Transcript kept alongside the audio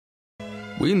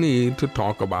We need to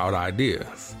talk about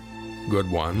ideas, good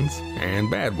ones and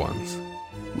bad ones.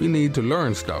 We need to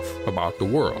learn stuff about the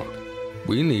world.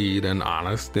 We need an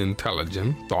honest,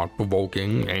 intelligent,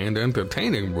 thought-provoking, and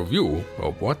entertaining review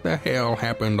of what the hell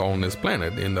happened on this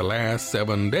planet in the last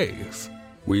 7 days.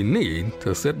 We need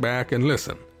to sit back and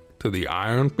listen to the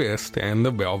Iron Fist and the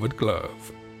Velvet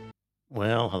Glove.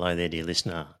 Well, hello there, dear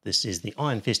listener. This is the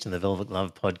Iron Fist and the Velvet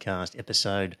Glove podcast,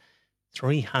 episode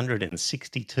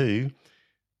 362.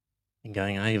 Been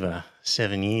going over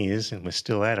 7 years and we're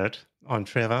still at it. I'm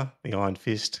Trevor, the Iron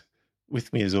Fist.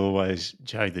 With me, as always,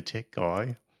 Joe, the tech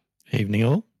guy. Evening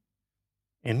all.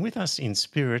 And with us in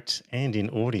spirit and in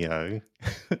audio,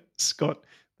 Scott,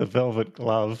 the Velvet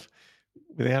Glove,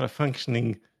 without a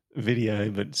functioning video,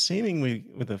 but seemingly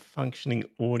with a functioning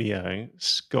audio.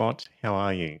 Scott, how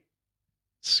are you?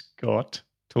 Scott,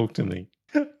 talk to me.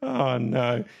 Oh,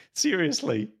 no.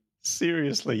 Seriously,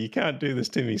 you can't do this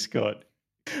to me, Scott.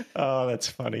 Oh, that's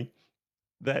funny.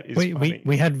 That is funny.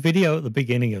 We had video at the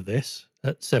beginning of this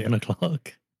at 7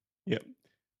 o'clock. Yep.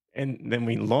 And then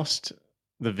we lost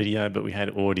the video, but we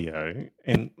had audio.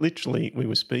 And literally, we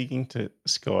were speaking to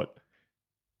Scott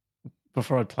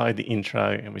before I played the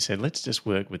intro, and we said, let's just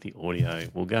work with the audio.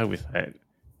 We'll go with that.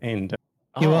 And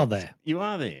you are there. You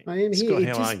are there. I am Scott,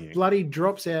 here. how are you? It just bloody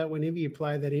drops out whenever you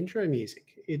play that intro music.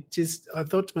 I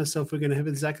thought to myself, we're going to have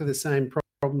exactly the same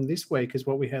problem this week as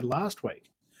what we had last week.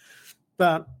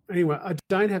 But anyway, I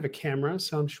don't have a camera,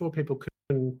 so I'm sure people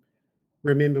can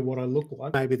remember what I look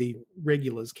like. Maybe the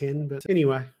regulars can, but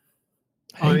anyway,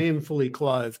 Hey. I am fully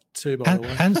clothed too, by the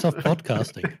way. Pants off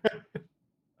podcasting.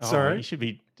 Sorry? You should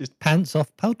be just... Pants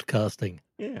off podcasting.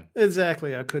 Yeah.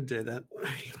 Exactly, I could do that.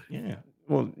 Yeah.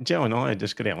 Well, Joe and I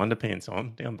just got our underpants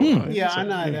on down below. Yeah, so, I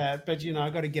know that, but I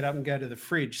got to get up and go to the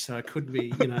fridge, so I could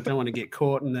be, I don't want to get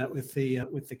caught in that with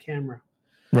the camera.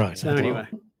 Right. So anyway,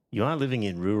 you are living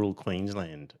in rural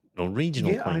Queensland or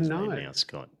regional Queensland I know. now,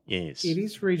 Scott. Yes, it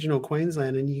is regional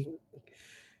Queensland, and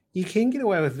you can get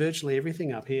away with virtually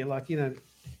everything up here. Like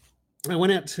I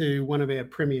went out to one of our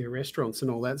premier restaurants and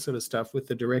all that sort of stuff with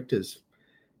the directors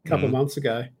a couple of months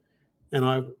ago, and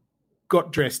I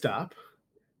got dressed up.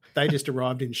 They just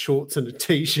arrived in shorts and a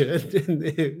T-shirt and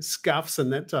their scuffs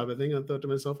and that type of thing. I thought to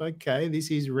myself, okay, this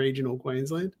is regional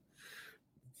Queensland.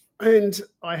 And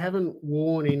I haven't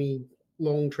worn any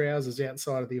long trousers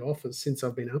outside of the office since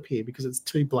I've been up here because it's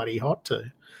too bloody hot to.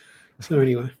 So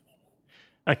anyway.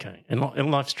 Okay. And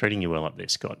life's treating you well up there,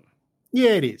 Scott?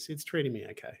 Yeah, it is. It's treating me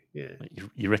okay, yeah.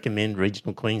 You recommend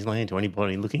regional Queensland to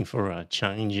anybody looking for a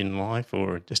change in life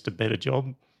or just a better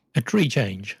job? A tree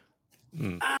change.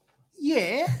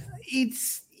 Yeah,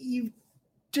 you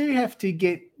do have to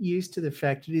get used to the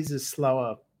fact it is a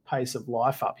slower pace of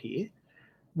life up here.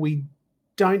 We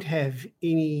don't have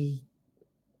any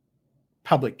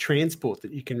public transport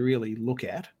that you can really look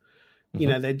at.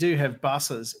 Mm-hmm. They do have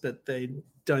buses, but they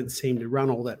don't seem to run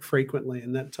all that frequently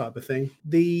and that type of thing.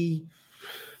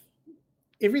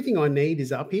 Everything I need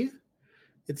is up here,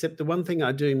 except the one thing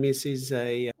I do miss is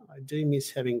I do miss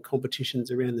having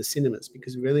competitions around the cinemas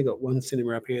because we've only got one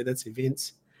cinema up here. That's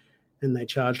Events, and they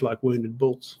charge like wounded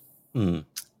bulls. Mm.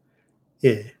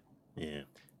 Yeah. Yeah.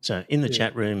 So in the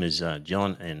chat room is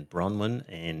John and Bronwyn,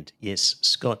 and yes,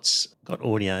 Scott's got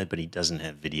audio, but he doesn't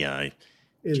have video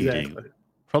due to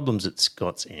problems at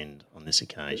Scott's end on this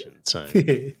occasion. So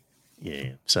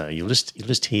yeah, so you'll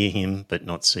just hear him, but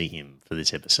not see him for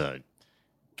this episode.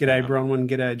 G'day, Bronwyn.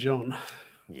 G'day, John.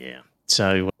 Yeah.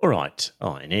 So, all right.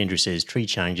 Oh, and Andrew says tree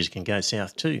changes can go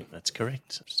south too. That's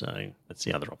correct. So that's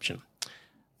the other option.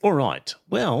 All right.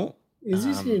 Well, is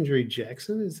this Andrew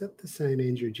Jackson? Is that the same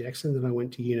Andrew Jackson that I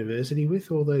went to university with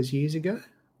all those years ago?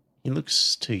 He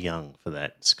looks too young for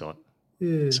that, Scott.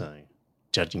 Yeah. So,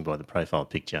 judging by the profile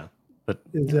picture, but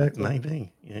exactly,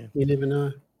 maybe. Yeah. You never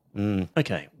know.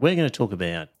 Okay, we're going to talk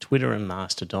about Twitter and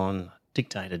Mastodon,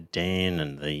 Dictator Dan,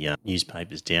 and the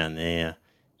newspapers down there.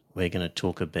 We're going to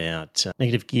talk about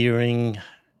negative gearing,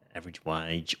 average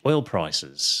wage, oil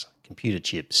prices, computer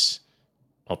chips,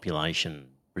 population,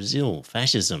 Brazil,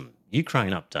 fascism,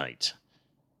 Ukraine update,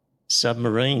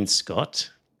 submarines, Scott.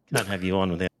 Can't have you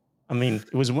on without... I mean,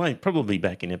 it was probably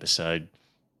back in episode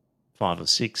 5 or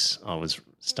 6, I was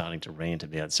starting to rant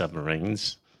about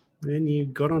submarines. Then you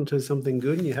got onto something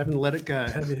good and you haven't let it go,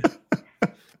 have you?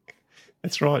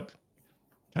 That's right.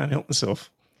 Can't help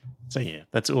myself. So, yeah,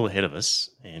 that's all ahead of us.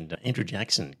 And Andrew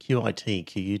Jackson,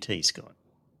 QUT, Scott.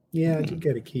 Yeah, I did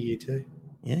go to QUT.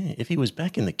 Yeah, if he was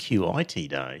back in the QIT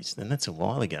days, then that's a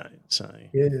while ago. So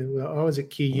yeah, well, I was at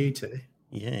QUT.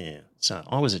 Yeah, so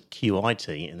I was at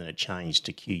QIT and then it changed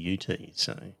to QUT.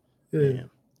 So yeah.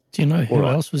 Do you know who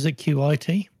else was at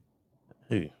QIT?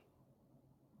 Who?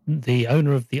 the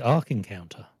owner of the Ark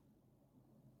Encounter.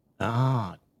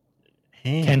 Ah,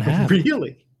 Ham. Ken Ham.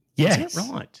 Really? Yes. Is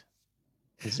that right?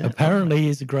 Is that Apparently right?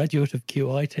 he's a graduate of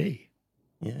QIT.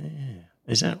 Yeah.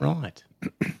 Is that right?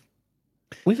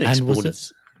 We've And exported...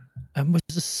 was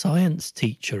a science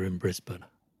teacher in Brisbane.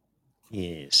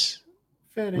 Yes.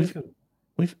 Fair income.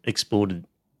 We've exported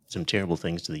some terrible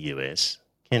things to the US.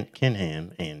 Ken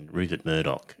Ham and Rupert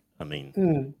Murdoch. I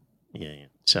mean, yeah.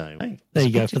 So hey, There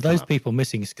you go. picture For those come up. people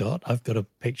missing Scott, I've got a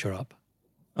picture up.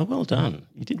 Oh, well done.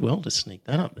 You did well to sneak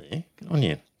that up there. Good on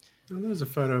you. Oh, there was a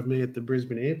photo of me at the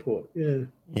Brisbane airport. Yeah.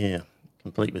 Yeah,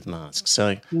 complete with masks.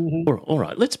 So, all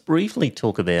right, let's briefly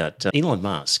talk about Elon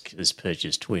Musk has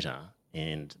purchased Twitter,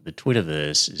 and the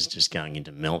Twitterverse is just going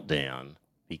into meltdown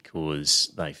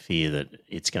because they fear that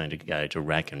it's going to go to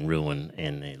rack and ruin,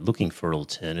 and they're looking for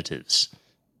alternatives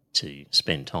to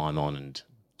spend time on and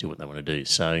do what they want to do.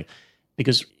 So,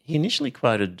 because he initially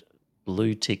quoted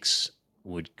blue ticks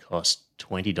would cost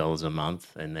 $20 a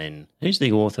month, and then who's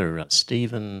the author? Who's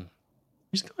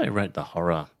the guy who wrote the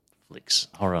horror flicks?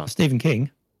 Stephen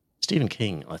King. Stephen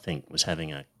King, I think, was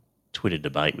having a Twitter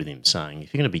debate with him saying,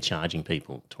 if you're going to be charging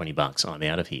people $20, I'm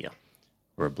out of here.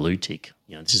 Or a blue tick.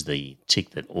 You know, this is the tick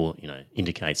that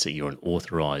indicates that you're an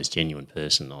authorised, genuine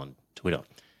person on Twitter.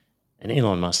 And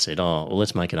Elon Musk said, oh, well,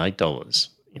 let's make it $8.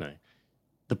 You know,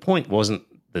 the point wasn't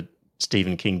that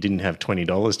Stephen King didn't have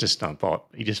 $20 to stump on.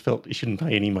 He just felt he shouldn't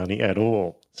pay any money at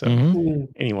all. So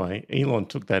anyway, Elon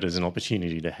took that as an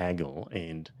opportunity to haggle,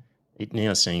 and it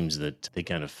now seems that they're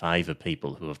going to favour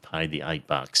people who have paid the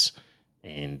 $8,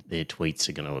 and their tweets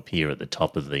are going to appear at the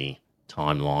top of the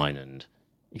timeline. And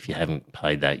if you haven't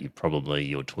paid that, your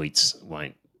tweets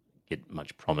won't get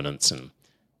much prominence, and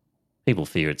people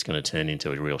fear it's going to turn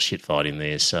into a real shitfight in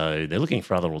there. So they're looking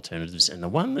for other alternatives. And the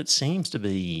one that seems to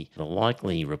be the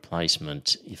likely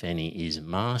replacement, if any, is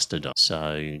Mastodon.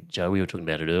 So, Joe, we were talking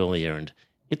about it earlier, and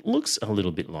it looks a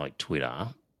little bit like Twitter,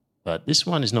 but this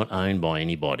one is not owned by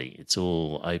anybody. It's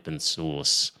all open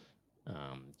source. Do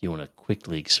you want to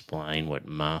quickly explain what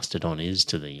Mastodon is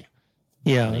to the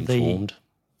uninformed?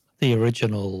 The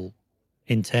original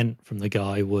intent from the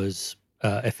guy was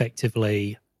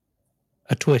effectively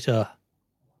a Twitter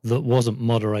that wasn't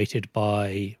moderated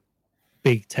by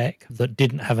big tech, that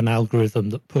didn't have an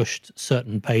algorithm that pushed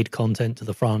certain paid content to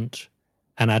the front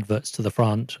and adverts to the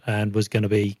front, and was going to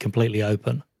be completely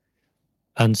open.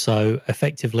 And so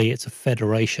effectively it's a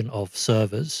federation of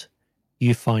servers.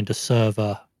 You find a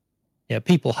server. Yeah,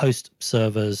 people host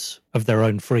servers of their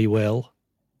own free will,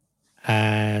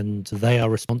 and they are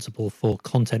responsible for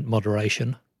content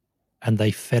moderation, and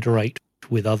they federate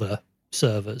with other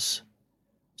servers.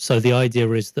 So the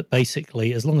idea is that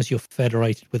basically, as long as you're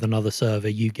federated with another server,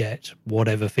 you get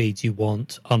whatever feeds you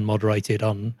want,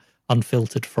 unmoderated,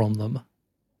 unfiltered from them.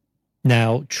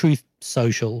 Now, Truth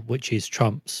Social, which is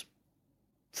Trump's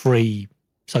free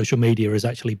social media, is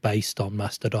actually based on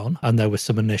Mastodon. And there were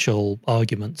some initial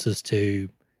arguments as to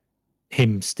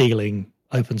him stealing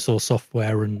open source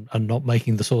software and not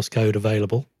making the source code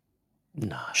available.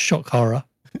 No. Shock horror.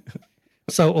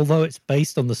 So although it's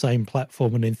based on the same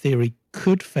platform and in theory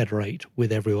could federate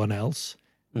with everyone else,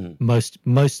 most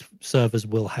servers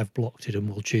will have blocked it and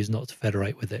will choose not to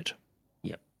federate with it.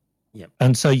 Yep.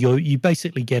 And so you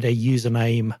basically get a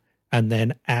username and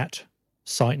then at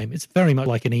site name. It's very much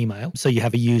like an email. So you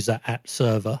have a user at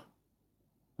server,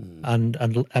 and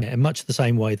in much the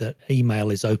same way that email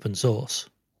is open source.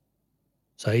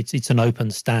 So it's an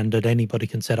open standard. Anybody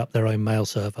can set up their own mail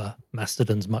server.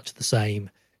 Mastodon's much the same.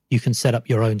 You can set up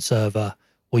your own server,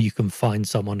 or you can find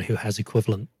someone who has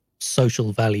equivalent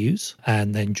social values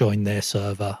and then join their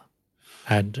server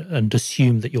and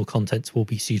assume that your contents will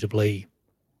be suitably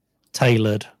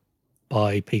tailored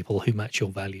by people who match your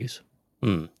values.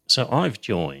 So I've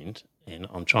joined, and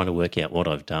I'm trying to work out what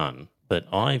I've done, but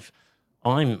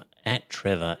I'm at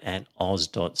Trevor at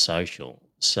oz.social.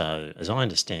 So as I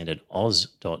understand it,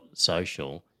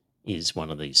 oz.social is one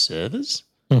of these servers.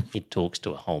 It talks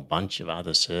to a whole bunch of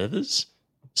other servers.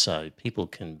 So people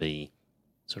can be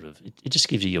it just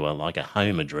gives you a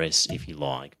home address, if you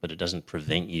like, but it doesn't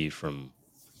prevent you from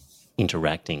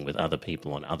interacting with other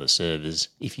people on other servers.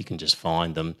 If you can just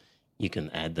find them, you can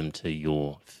add them to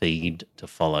your feed to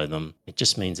follow them. It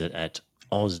just means that at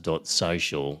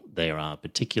oz.social, there are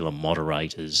particular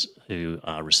moderators who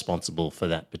are responsible for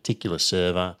that particular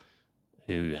server,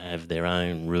 who have their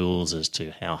own rules as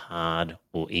to how hard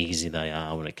or easy they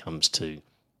are when it comes to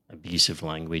abusive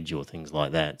language or things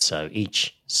like that. So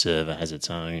each server has its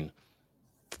own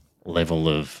level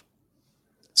of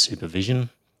supervision.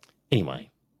 Anyway,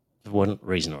 for one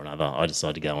reason or another, I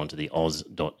decided to go onto the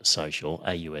oz.social,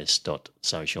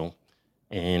 aus.social,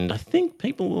 And I think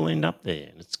people will end up there.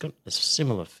 And it's got a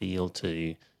similar feel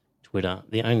to Twitter.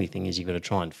 The only thing is you've got to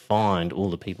try and find all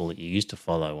the people that you used to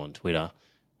follow on Twitter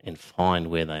and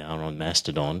find where they are on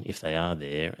Mastodon, if they are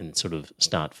there, and sort of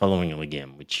start following them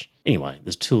again, which, anyway,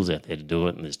 there's tools out there to do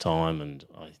it and there's time, and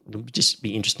it'll just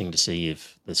be interesting to see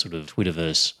if the sort of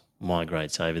Twitterverse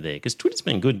migrates over there, because Twitter's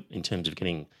been good in terms of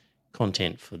getting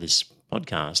content for this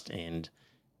podcast, and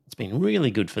it's been really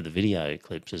good for the video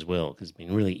clips as well, because it's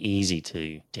been really easy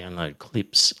to download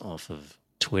clips off of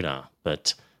Twitter,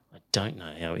 but I don't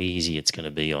know how easy it's going to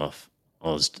be off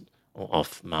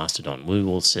Mastodon. We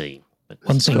will see. But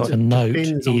one thing to note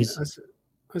is,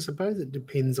 I suppose it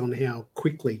depends on how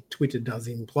quickly Twitter does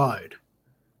implode.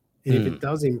 And if it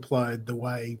does implode the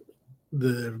way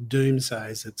the doom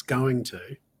says it's going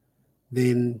to,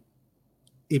 then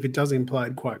if it does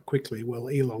implode quite quickly, well,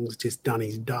 Elon's just done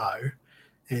his dough.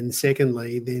 And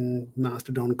secondly, then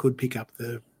Mastodon could pick up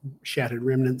the shattered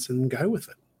remnants and go with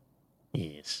it.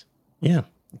 Yes. Yeah,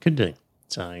 it could do.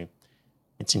 So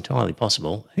it's entirely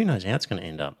possible. Who knows how it's going to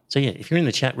end up. So, yeah, if you're in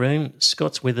the chat room,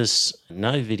 Scott's with us.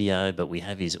 No video, but we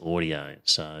have his audio.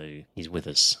 So he's with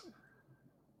us.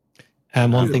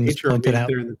 And one thing that's pointed out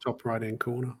there in the top right-hand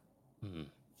corner.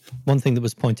 One thing that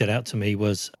was pointed out to me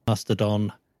was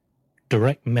Mastodon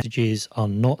direct messages are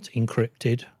not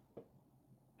encrypted.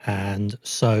 And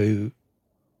so,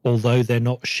 although they're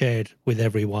not shared with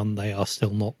everyone, they are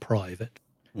still not private.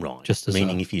 Right. Just as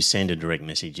meaning if you send a direct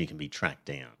message, you can be tracked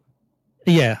down.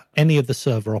 Yeah, any of the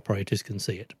server operators can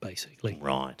see it, basically.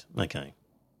 Right. Okay.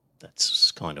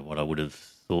 That's kind of what I would have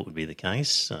thought would be the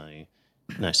case. So,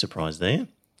 no surprise there.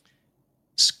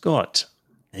 Scott,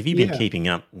 have you been keeping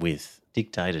up with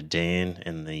Dictator Dan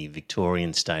and the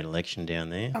Victorian state election down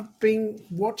there? I've been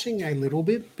watching a little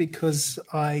bit because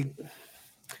I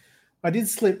did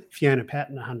slip Fiona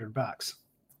Patton $100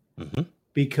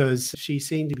 because she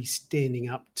seemed to be standing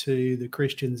up to the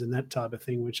Christians and that type of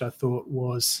thing, which I thought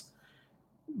was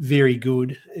very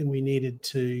good, and we needed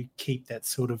to keep that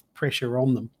sort of pressure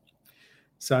on them.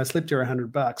 So I slipped her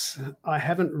 $100. I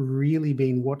haven't really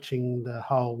been watching the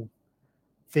whole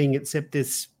thing except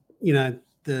this,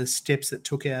 the steps that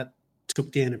took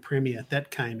down a premier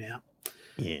that came out.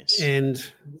 Yes. And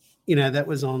that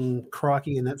was on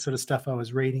Crikey and that sort of stuff. I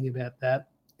was reading about that,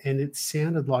 and it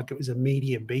sounded like it was a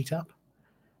media beat up.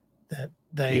 That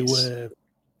they were,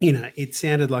 it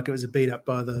sounded like it was a beat up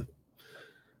by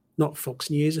not Fox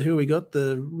News. Who we got?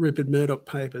 The Rupert Murdoch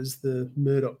papers, the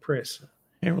Murdoch Press.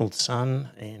 Herald Sun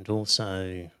and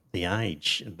also The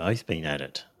Age have both been at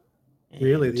it.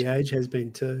 Really, The Age has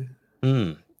been too.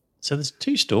 So there's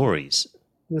two stories,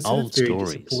 old very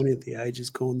stories. Disappointed The Age has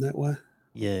gone that way.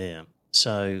 Yeah.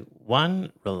 So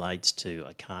one relates to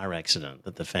a car accident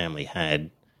that the family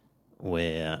had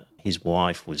where his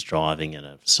wife was driving and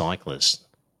a cyclist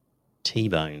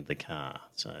T-boned the car.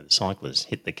 So the cyclist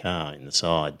hit the car in the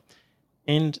side.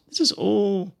 And this is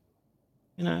all,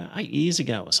 8 years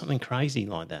ago or something crazy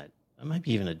like that, or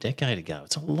maybe even a decade ago.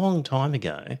 It's a long time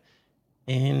ago.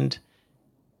 And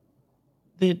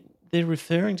they're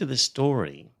referring to the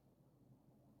story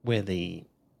where the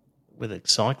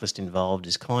cyclist involved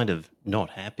is kind of not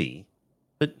happy,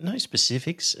 but no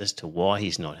specifics as to why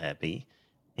he's not happy.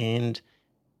 And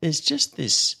there's just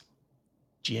this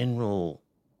general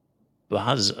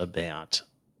buzz about,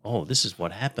 this is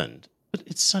what happened. But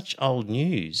it's such old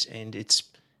news, and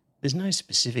there's no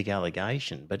specific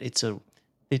allegation, but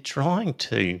they're trying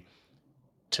to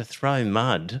throw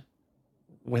mud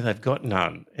where they've got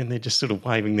none, and they're just sort of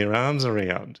waving their arms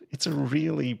around. It's a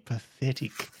really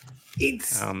pathetic.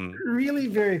 It's really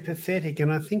very pathetic,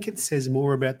 and I think it says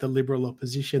more about the Liberal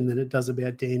opposition than it does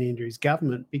about Dan Andrews'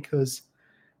 government, because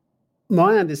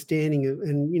my understanding,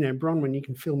 and Bronwyn, you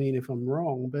can fill me in if I'm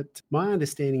wrong, but my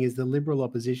understanding is the Liberal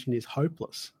opposition is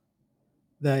hopeless.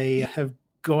 They have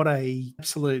got a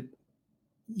absolute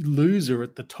loser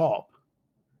at the top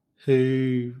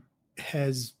who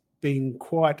has been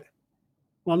quite,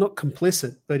 well, not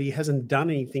complicit, but he hasn't done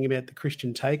anything about the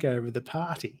Christian takeover of the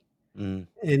party. And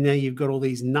now you've got all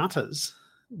these nutters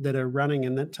that are running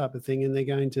and that type of thing, and they're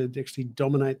going to actually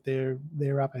dominate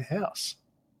their upper house.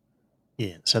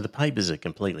 Yeah, so the papers are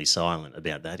completely silent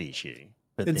about that issue.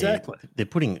 But exactly. They're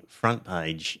putting front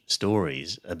page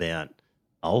stories about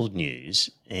old news,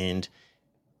 and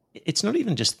it's not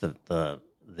even just the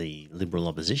Liberal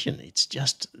opposition. It's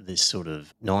just this sort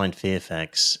of Nine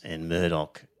Fairfax and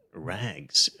Murdoch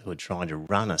rags who are trying to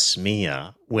run a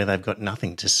smear where they've got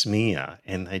nothing to smear,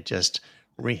 and they're just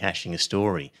rehashing a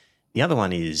story. The other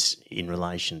one is in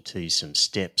relation to some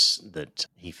steps that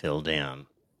he fell down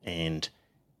and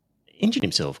injured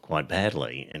himself quite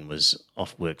badly and was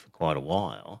off work for quite a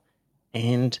while.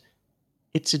 And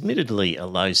it's admittedly a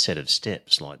low set of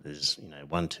steps, like there's,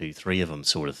 1, 2, 3 of them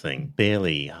sort of thing,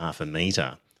 barely half a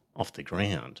metre off the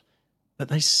ground. But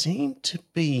they seem to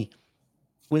be,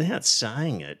 without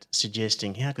saying it,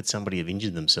 suggesting how could somebody have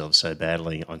injured themselves so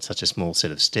badly on such a small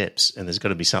set of steps, and there's got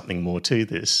to be something more to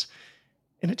this.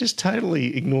 And it just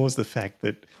totally ignores the fact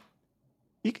that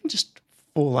you can just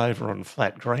fall over on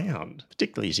flat ground,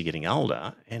 particularly as you're getting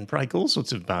older, and break all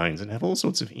sorts of bones and have all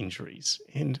sorts of injuries.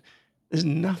 And there's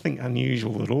nothing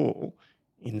unusual at all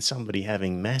in somebody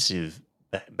having massive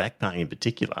back pain in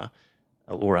particular,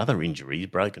 or other injuries,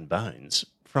 broken bones,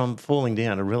 from falling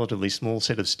down a relatively small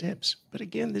set of steps. But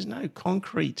again, there's no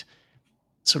concrete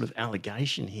sort of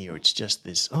allegation here. It's just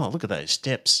this, oh, look at those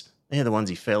steps. They're the ones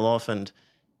he fell off, and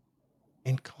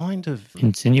kind of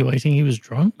insinuating he was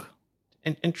drunk?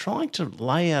 And trying to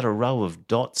lay out a row of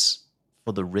dots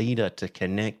for the reader to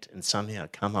connect and somehow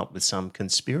come up with some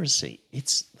conspiracy.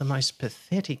 It's the most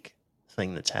pathetic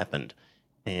thing that's happened.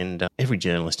 And every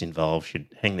journalist involved should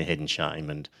hang their head in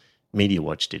shame. And Media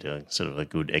Watch did a sort of a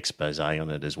good expose on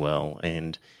it as well.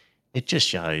 And it just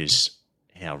shows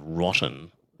how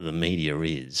rotten the media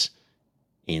is,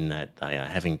 in that they are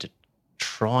having to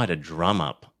try to drum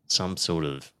up some sort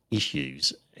of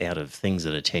issues out of things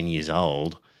that are 10 years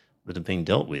old that have been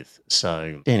dealt with.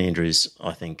 So Dan Andrews,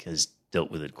 I think, has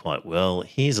dealt with it quite well.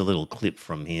 Here's a little clip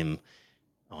from him.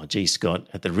 Oh, gee, Scott,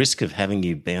 at the risk of having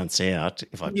you bounce out,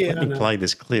 if I play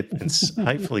this clip, and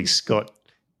hopefully Scott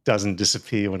doesn't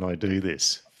disappear when I do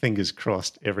this. Fingers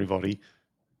crossed, everybody.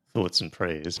 Thoughts and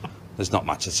prayers. There's not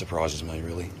much that surprises me,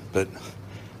 really. But,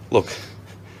 look,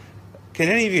 can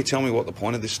any of you tell me what the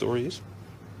point of this story is?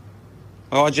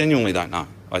 Oh, I genuinely don't know.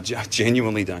 I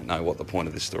genuinely don't know what the point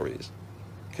of this story is.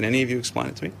 Can any of you explain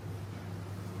it to me?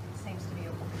 Seems to be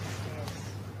a walk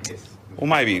up the stairs. Or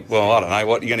maybe, well, I don't know,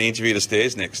 what, you're going to interview the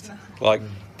stairs next? Like,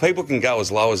 people can go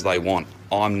as low as they want.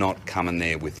 I'm not coming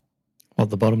there with you.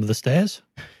 What, the bottom of the stairs?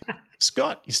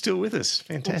 Scott, you're still with us.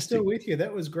 Fantastic. I'm still with you.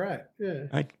 That was great.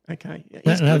 Yeah. Okay.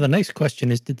 Yeah, Now, the next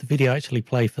question is, did the video actually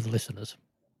play for the listeners?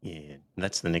 Yeah,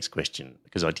 that's the next question,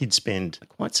 because I did spend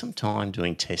quite some time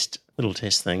doing little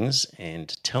test things,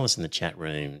 and tell us in the chat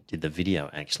room, did the video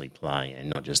actually play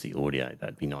and not just the audio?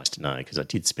 That'd be nice to know, because I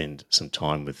did spend some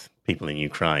time with people in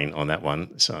Ukraine on that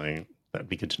one, so that'd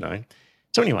be good to know.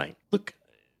 So anyway, look,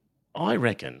 I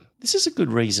reckon this is a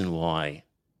good reason why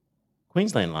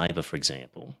Queensland Labor, for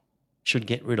example, should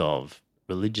get rid of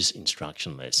religious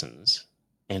instruction lessons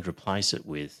and replace it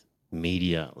with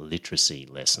media literacy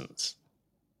lessons,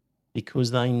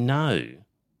 because they know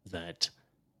that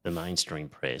the mainstream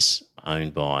press,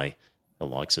 owned by the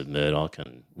likes of Murdoch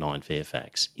and Nine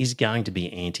Fairfax, is going to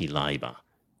be anti-Labor.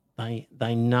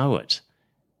 They know it,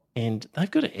 and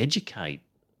they've got to educate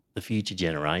the future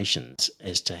generations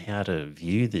as to how to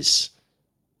view this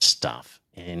stuff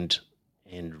and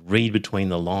read between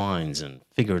the lines and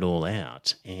figure it all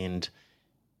out. And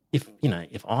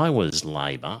if I was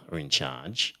Labor or in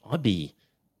charge, I'd be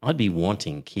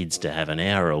wanting kids to have an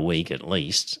hour a week at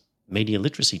least media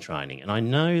literacy training. And I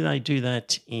know they do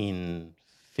that in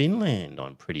Finland,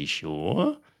 I'm pretty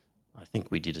sure. I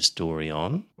think we did a story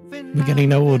on. We're getting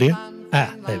no audio.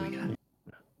 There we go.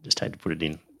 Just had to put it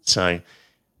in. So,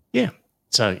 yeah.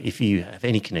 So if you have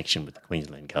any connection with the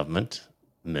Queensland government,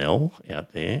 Mel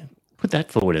out there, put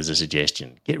that forward as a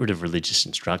suggestion. Get rid of religious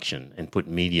instruction and put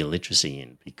media literacy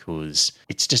in, because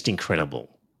it's just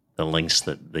incredible the lengths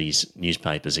that these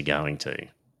newspapers are going to.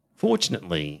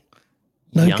 Fortunately,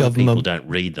 young people don't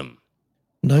read them.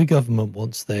 No government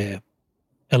wants their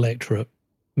electorate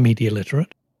media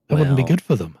literate. That wouldn't be good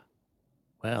for them.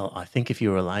 Well, I think if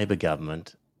you're a Labor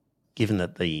government, given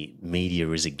that the media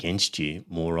is against you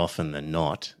more often than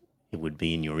not, it would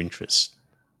be in your interest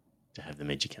to have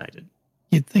them educated.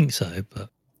 You'd think so, but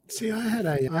see, I had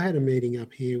a meeting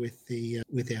up here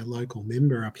with our local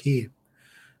member up here.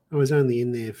 I was only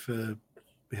in there for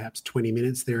perhaps 20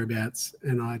 minutes thereabouts,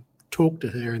 and I talked to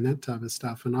her and that type of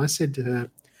stuff. And I said to her,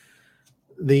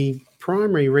 the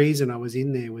primary reason I was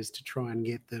in there was to try and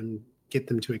get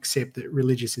them to accept that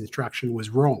religious instruction was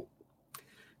wrong.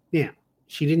 Now,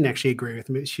 she didn't actually agree with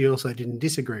me. She also didn't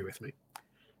disagree with me.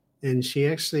 And she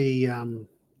actually,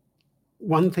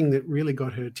 one thing that really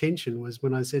got her attention was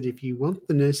when I said, if you want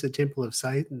the Nurse of the Temple of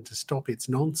Satan to stop its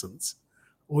nonsense,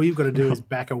 all you've got to do is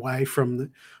back away from RI,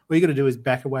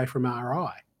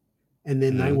 and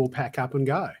then they will pack up and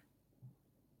go.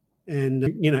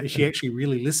 And, she actually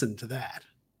really listened to that.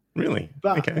 Really?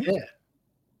 But, okay. Yeah.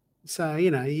 So,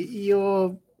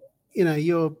 your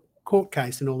court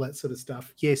case and all that sort of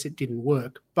stuff, yes, it didn't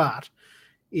work, but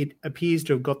it appears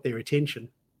to have got their attention.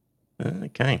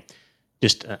 Okay.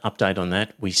 Just an update on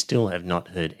that. We still have not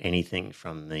heard anything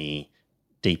from the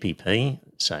DPP,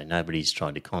 so nobody's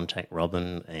tried to contact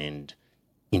Robin and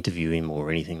interview him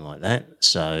or anything like that.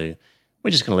 So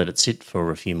we're just going to let it sit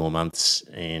for a few more months,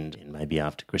 and maybe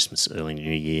after Christmas, early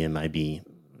New Year, maybe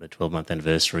the 12-month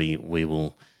anniversary, we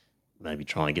will maybe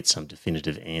try and get some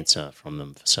definitive answer from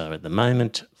them. So at the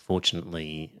moment,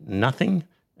 fortunately, nothing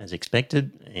as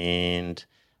expected, and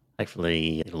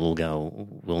hopefully it'll all go.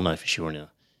 We'll know for sure in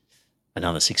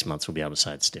another 6 months. We'll be able to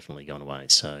say it's definitely gone away.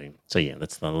 So yeah,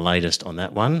 that's the latest on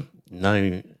that one.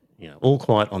 No, all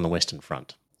quiet on the Western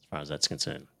Front as far as that's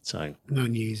concerned. So No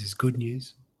news is good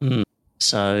news.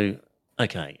 So,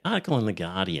 okay, article in The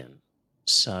Guardian.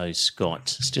 So, Scott,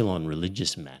 still on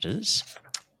religious matters,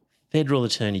 Federal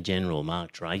Attorney-General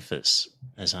Mark Dreyfus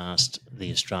has asked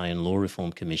the Australian Law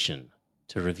Reform Commission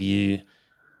to review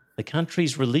the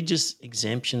country's religious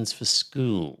exemptions for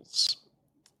schools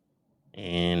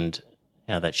and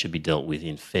how that should be dealt with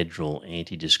in federal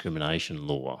anti-discrimination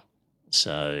law.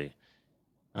 So,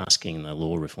 asking the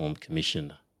Law Reform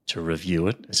Commission to review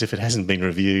it, as if it hasn't been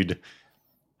reviewed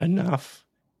enough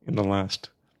in the last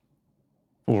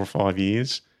 4 or 5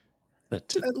 years.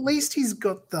 But At least he's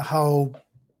got the whole.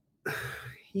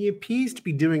 He appears to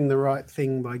be doing the right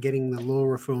thing by getting the Law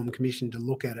Reform Commission to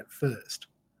look at it first.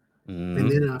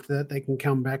 And then after that, they can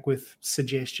come back with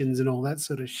suggestions and all that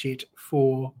sort of shit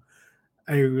for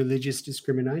a religious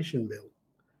discrimination bill.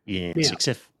 yes,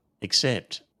 Yeah.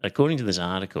 except according to this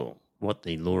article, what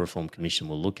the Law Reform Commission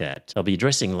will look at, they'll be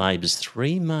addressing Labor's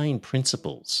 3 main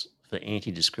principles for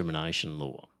anti-discrimination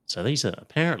law. So these are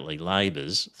apparently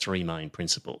Labor's 3 main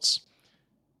principles.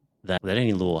 That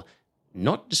any law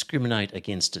not discriminate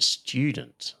against a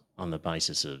student on the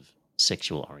basis of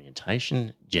sexual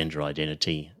orientation, gender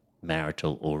identity,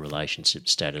 marital or relationship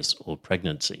status, or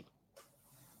pregnancy.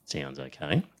 Sounds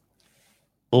okay.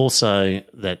 Also,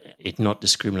 that it not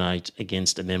discriminate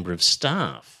against a member of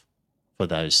staff for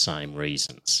those same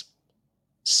reasons: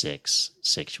 sex,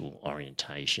 sexual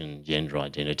orientation, gender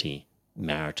identity,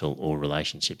 marital or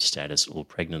relationship status, or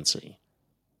pregnancy.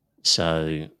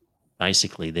 So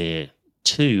basically they're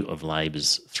 2 of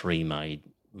Labor's 3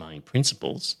 main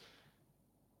principles.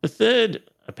 The third,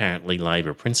 apparently,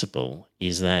 Labor principle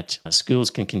is that schools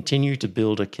can continue to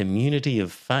build a community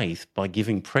of faith by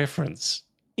giving preference,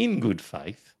 in good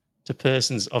faith, to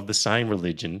persons of the same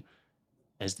religion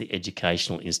as the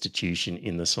educational institution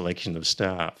in the selection of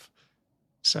staff.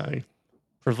 So,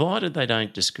 provided they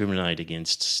don't discriminate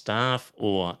against staff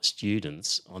or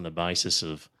students on the basis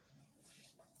of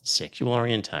sexual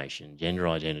orientation, gender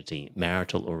identity,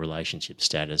 marital or relationship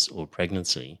status, or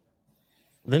pregnancy,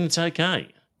 then it's okay.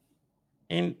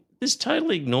 And this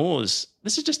totally ignores,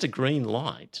 this is just a green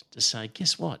light to say,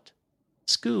 guess what?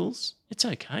 Schools, it's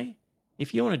okay.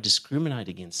 If you want to discriminate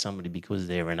against somebody because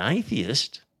they're an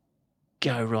atheist,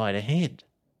 go right ahead.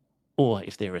 Or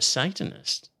if they're a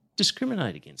Satanist,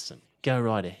 discriminate against them, go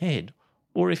right ahead.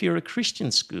 Or if you're a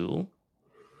Christian school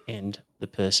and the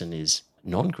person is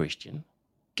non-Christian,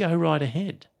 go right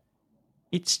ahead.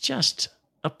 It's just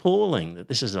appalling that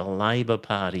this is a Labor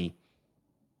Party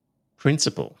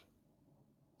principle,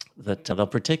 that they'll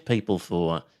protect people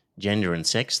for gender and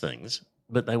sex things,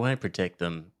 but they won't protect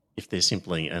them if they're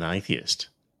simply an atheist.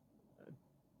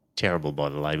 Terrible by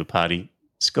the Labor Party.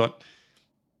 Scott,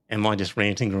 am I just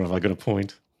ranting or have I got a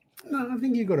point? No, I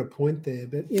think you've got a point there,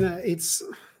 but it's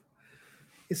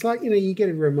like, you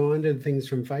get reminded things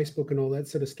from Facebook and all that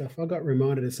sort of stuff. I got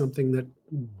reminded of something that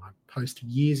I posted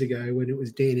years ago when it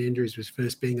was Dan Andrews was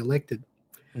first being elected.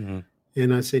 Mm-hmm.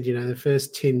 And I said, the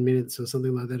first 10 minutes or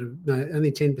something like that,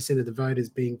 only 10% of the vote is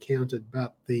being counted,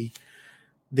 but the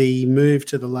move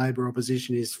to the Labor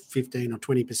opposition is 15 or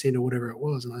 20% or whatever it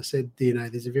was. And I said,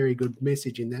 there's a very good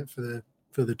message in that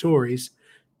for the Tories: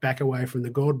 back away from the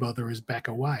God botherers, back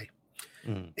away.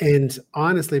 And I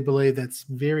honestly believe that's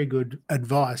very good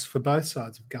advice for both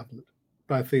sides of government,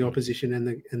 both the opposition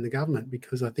and the government,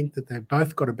 because I think that they've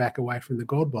both got to back away from the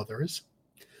God botherers.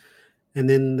 And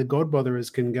then the God botherers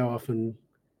can go off and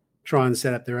try and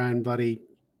set up their own bloody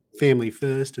family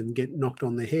first and get knocked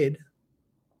on the head.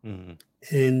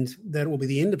 And that will be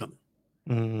the end of them.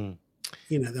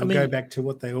 They'll go back to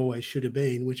what they always should have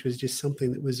been, which was just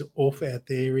something that was off out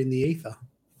there in the ether.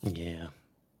 Yeah.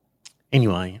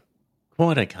 Anyway,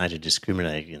 quite okay to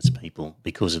discriminate against people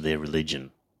because of their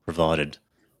religion, provided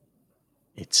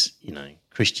it's,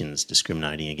 Christians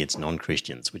discriminating against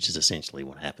non-Christians, which is essentially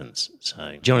what happens.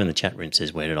 So John in the chat room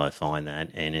says, where did I find that?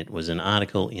 And it was an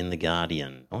article in The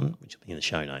Guardian, which will be in the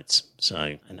show notes.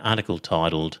 So an article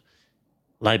titled,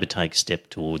 Labor takes step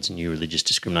towards new religious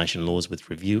discrimination laws with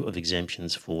review of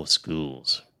exemptions for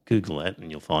schools. Google that and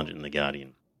you'll find it in The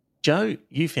Guardian. Joe,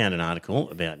 you found an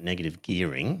article about negative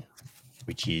gearing,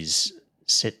 which is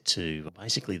set to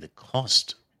basically the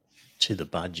cost to the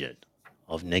budget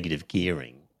of negative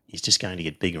gearing is just going to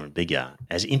get bigger and bigger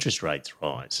as interest rates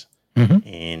rise. Mm-hmm.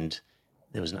 And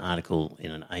there was an article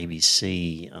in an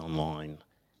ABC online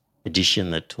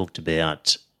edition that talked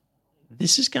about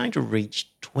this is going to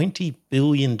reach $20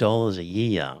 billion a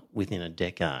year within a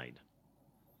decade.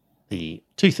 The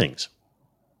two things,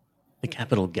 the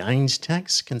capital gains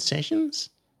tax concessions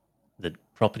that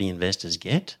property investors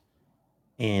get,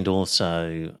 and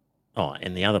also,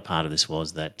 and the other part of this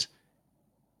was that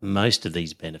most of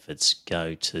these benefits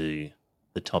go to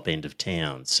the top end of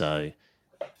town. So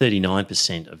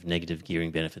 39% of negative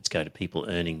gearing benefits go to people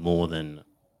earning more than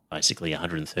basically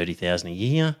 $130,000 a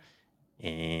year.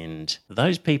 And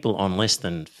those people on less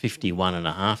than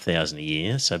 $51,500 a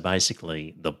year, so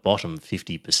basically the bottom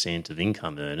 50% of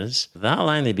income earners, they'll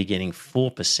only be getting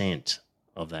 4%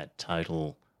 of that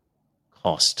total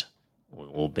cost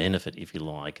or benefit, if you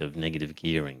like, of negative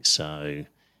gearing. So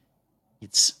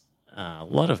it's a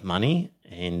lot of money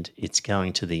and it's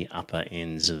going to the upper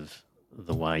ends of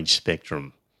the wage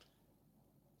spectrum.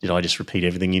 Did I just repeat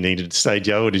everything you needed to say,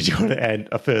 Joe, or did you want to add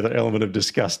a further element of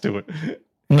disgust to it?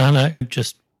 No,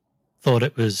 just thought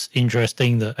it was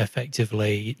interesting that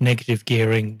effectively negative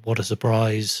gearing, what a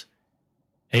surprise,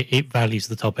 it values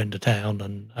the top end of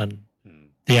town and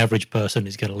the average person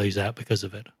is going to lose out because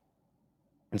of it.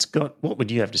 And Scott, what would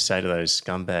you have to say to those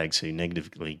scumbags who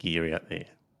negatively gear out there?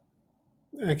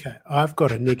 Okay, I've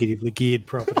got a negatively geared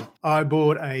property. I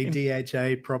bought a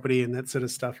DHA property and that sort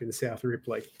of stuff in South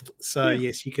Ripley. So,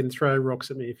 yes, you can throw rocks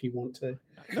at me if you want to.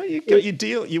 No, you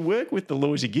deal. You work with the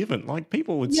laws you're given. Like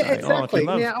people would say, exactly.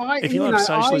 if you love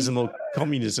socialism or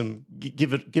communism,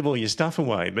 give all your stuff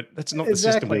away. But that's not the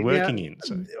system we're working in.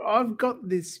 So. I've got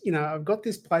this, I've got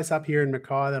this place up here in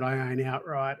Mackay that I own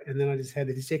outright, and then I just had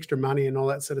this extra money and all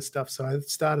that sort of stuff. So I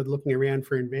started looking around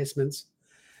for investments,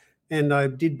 and I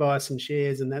did buy some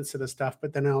shares and that sort of stuff.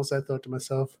 But then I also thought to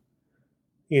myself,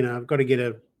 I've got to get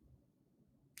a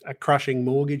crushing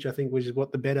mortgage, I think, which is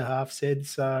what the better half said.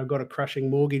 So I got a crushing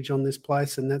mortgage on this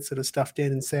place and that sort of stuff down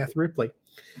in South Ripley.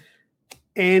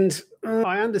 And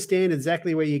I understand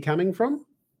exactly where you're coming from.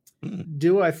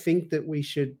 Do I think that we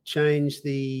should change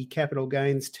the capital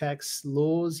gains tax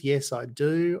laws? Yes, I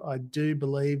do. I do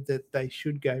believe that they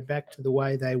should go back to the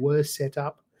way they were set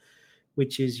up,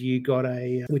 which is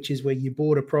which is where you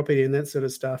bought a property and that sort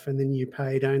of stuff, and then you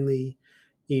paid only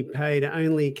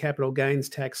capital gains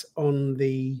tax on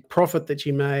the profit that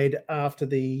you made after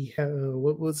the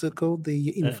what was it called,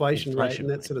 the inflation rate and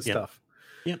that sort of stuff.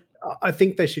 Yep. I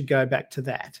think they should go back to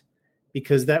that,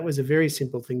 because that was a very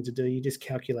simple thing to do. You just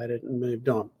calculated it and moved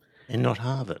on, and not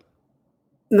halve it.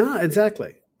 No,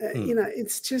 exactly.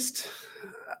 It's just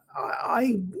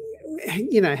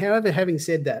however, having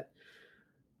said that,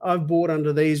 I've bought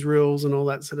under these rules and all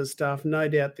that sort of stuff. No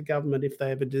doubt the government, if they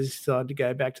ever decide to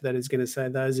go back to that, is going to say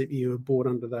those of you who have bought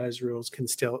under those rules can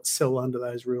still sell under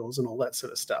those rules and all that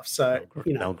sort of stuff. So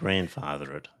they'll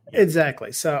grandfather it.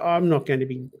 Exactly. So I'm not going to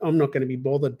be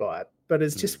bothered by it. But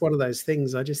it's just one of those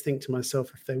things. I just think to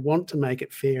myself, if they want to make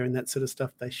it fair and that sort of stuff,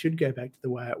 they should go back to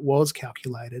the way it was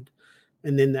calculated,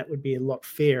 and then that would be a lot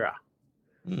fairer.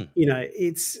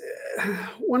 It's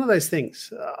one of those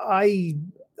things. I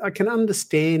can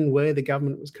understand where the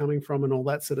government was coming from and all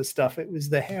that sort of stuff. It was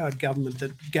the Howard government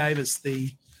that gave us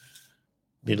the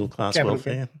middle class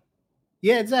welfare.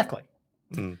 Yeah, exactly.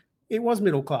 It was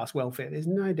middle class welfare. There's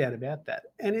no doubt about that.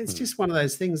 And it's just one of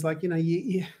those things. Like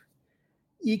you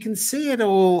can see it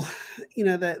all.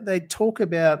 They talk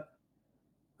about.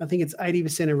 I think it's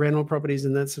 80% of rental properties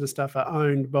and that sort of stuff are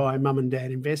owned by mum and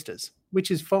dad investors,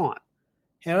 which is fine.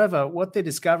 However, what they're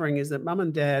discovering is that mum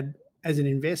and dad, as an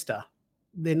investor,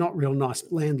 they're not real nice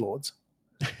landlords.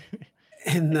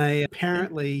 And they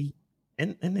apparently...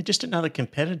 And they're just another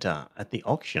competitor at the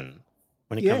auction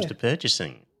when it comes to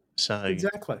purchasing. So...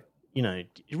 Exactly.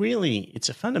 Really, it's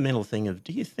a fundamental thing of,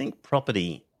 do you think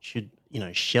property should,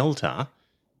 shelter,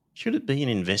 should it be an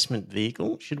investment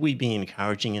vehicle? Should we be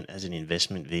encouraging it as an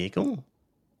investment vehicle?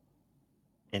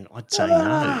 And I'd say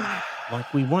no. Like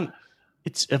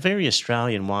it's a very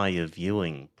Australian way of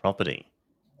viewing property.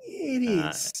 It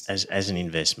is. As an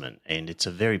investment, and it's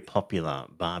a very popular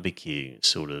barbecue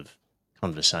sort of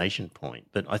conversation point.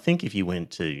 But I think if you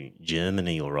went to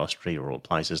Germany or Austria or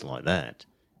places like that,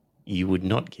 you would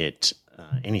not get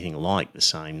anything like the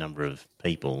same number of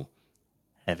people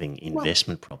having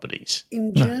investment properties.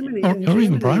 In Germany, or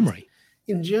even primary.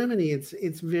 In Germany,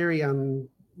 it's very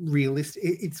unrealistic.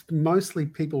 It's mostly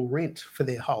people rent for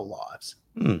their whole lives.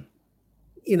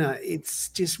 it's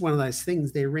just one of those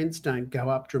things. Their rents don't go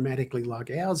up dramatically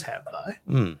like ours have, though.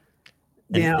 And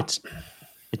Now,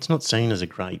 it's not seen as a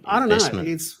great I don't know. investment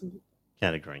It's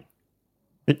category.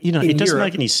 But, In it doesn't Europe-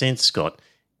 make any sense, Scott.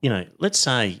 Let's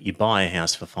say you buy a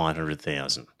house for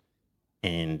 500,000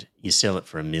 and you sell it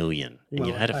for $1 million, and Well,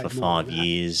 you've had it I for paid more than 5 that.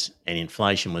 years, and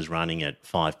inflation was running at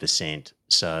 5%.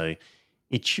 So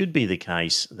it should be the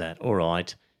case that, all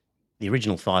right, the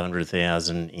original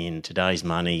 500,000 in today's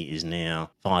money is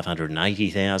now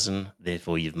 580,000.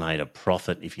 Therefore, you've made a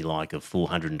profit, if you like, of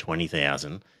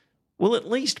 420,000. Well, at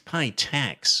least pay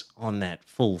tax on that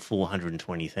full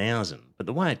 420,000. But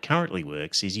the way it currently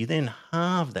works is you then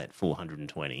halve that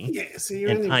 420. yeah. So you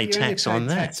And only, pay you tax only on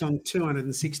pay that. tax on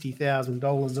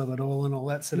 $260,000 of it all and all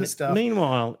that sort of stuff.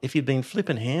 Meanwhile, if you've been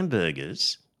flipping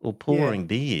hamburgers or pouring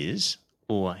beers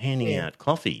or handing Yeah. out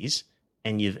coffees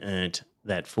and you've earned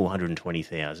that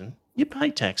 420,000, you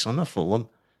pay tax on the full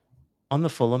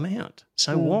amount.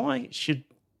 So why should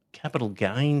capital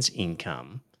gains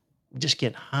income just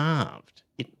get halved?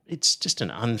 It's just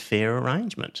an unfair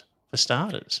arrangement for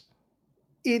starters.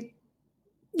 It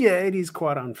is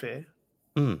quite unfair.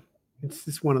 Mm, It's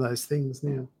just one of those things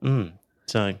now.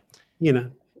 So Yeah,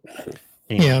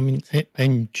 I mean,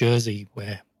 in Jersey,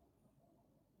 where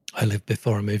I lived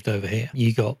before I moved over here,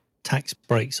 you got tax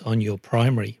breaks on your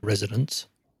primary residence,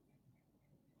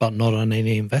 but not on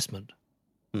any investment,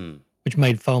 mm, which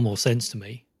made far more sense to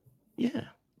me yeah,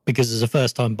 because as a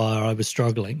first-time buyer, I was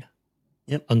struggling.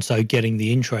 Yep. And so getting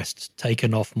the interest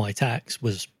taken off my tax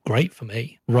was great for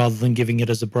me, rather than giving it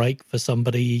as a break for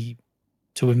somebody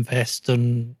to invest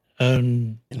and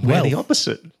earn and we're wealth. the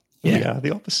opposite. We Yeah. are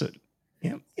the opposite.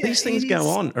 Yeah. Yeah, These things it go is.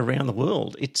 on around the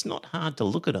world. It's not hard to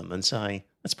look at them and say,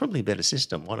 that's probably a better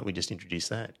system. Why don't we just introduce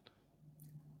that?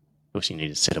 Of course, you need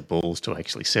a set of balls to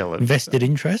actually sell it. Invested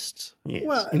interests. Yes.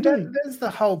 Well, indeed. that's the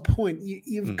whole point.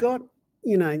 You've got,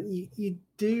 you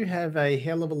do have a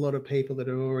hell of a lot of people that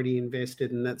are already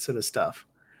invested in that sort of stuff.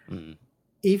 Mm,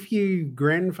 If you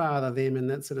grandfather them and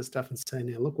that sort of stuff and say,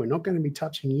 now, look, we're not going to be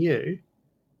touching you,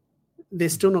 they're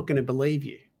still not going to believe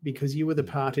you because you were the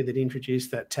party that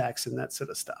introduced that tax and that sort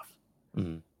of stuff.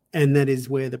 mm, And that is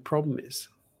where the problem is.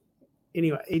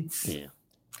 Anyway, it's, yeah.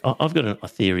 I've got a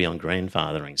theory on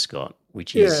grandfathering, Scott,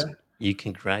 which is you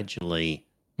can gradually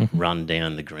run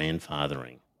down the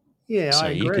grandfathering. yeah, So I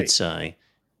agree. you could say,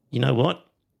 you know what,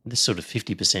 this sort of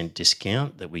 50%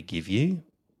 discount that we give you,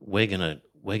 we're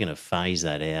gonna phase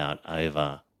that out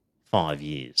over 5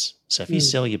 years. So if you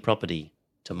sell your property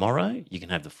tomorrow, you can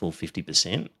have the full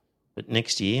 50%, but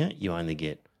next year you only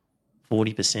get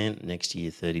 40%, next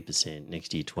year 30%,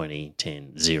 next year 20,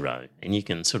 10, 0. And you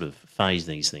can sort of phase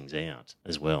these things out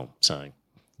as well. So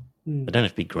they don't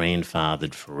have to be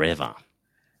grandfathered forever.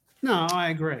 No, I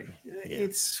agree.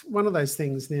 It's one of those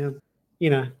things now,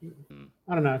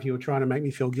 I don't know if you were trying to make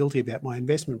me feel guilty about my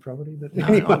investment property, but No,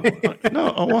 anyway. no,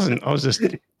 I wasn't. I was just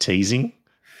teasing.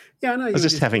 Yeah, I know. I was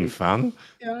just having fun.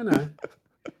 Yeah, I know.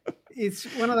 It's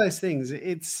one of those things.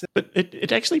 It's But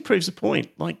it actually proves a point.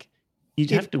 Like,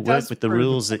 you'd It have to work does with the prove a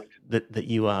rules that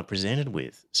you are presented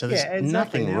with. So there's yeah, exactly.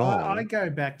 nothing Now, wrong. I go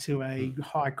back to a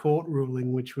high court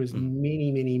ruling, which was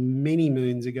many, many, many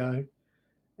moons ago,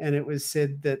 and it was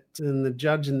said that, and the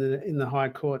judge in the high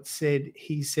court said,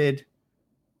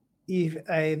 if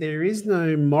there is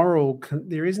no moral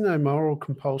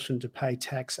compulsion to pay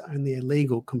tax, only a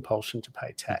legal compulsion to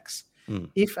pay tax.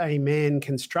 If a man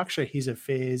can structure his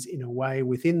affairs in a way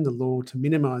within the law to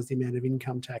minimize the amount of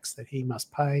income tax that he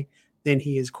must pay, then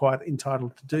he is quite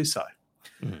entitled to do so.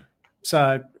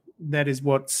 So that is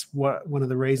what one of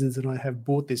the reasons that I have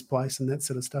bought this place and that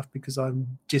sort of stuff, because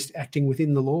I'm just acting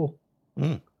within the law.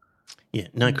 Yeah,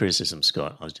 no criticism,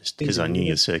 Scott. I was just because I knew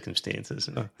your circumstances.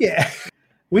 Yeah,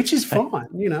 which is fine.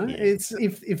 Yeah. It's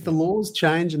if the laws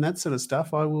change and that sort of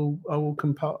stuff, I will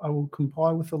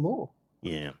comply with the law.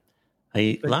 Yeah.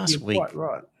 Hey, But last you're week quite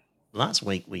right. Last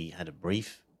week we had a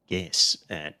brief guess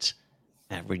at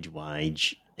average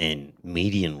wage and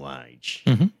median wage.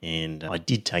 And I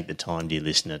did take the time, dear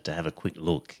listener, to have a quick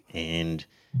look. And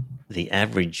the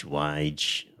average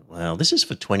wage, well, this is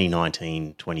for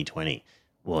 2019-2020,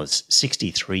 was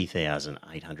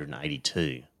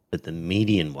 $63,882. But the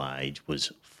median wage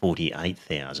was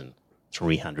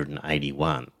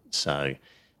 $48,381. So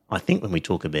I think when we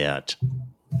talk about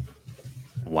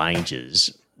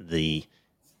wages, the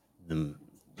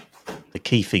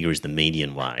key figure is the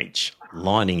median wage,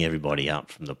 lining everybody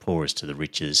up from the poorest to the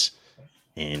richest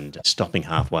and stopping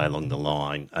halfway along the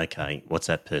line. Okay, what's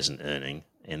that person earning?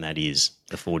 And that is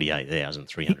the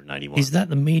 48,381. Is that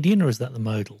the median or is that the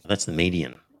modal? That's the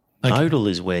median. Okay. Modal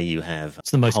is where you have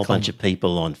the most a whole bunch common. of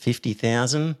people on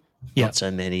 50,000 Yeah. Not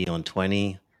so many on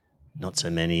 20, not so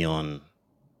many on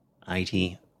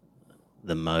 80.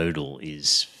 The modal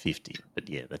is 50. But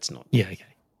yeah, that's not Yeah, okay.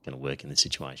 going to work in this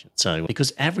situation. So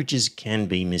because averages can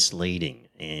be misleading,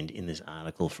 and in this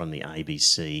article from the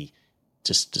ABC,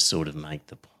 just to sort of make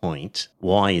the point,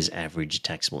 why is average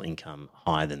taxable income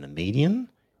higher than the median?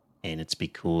 And it's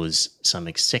because some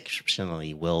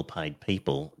exceptionally well-paid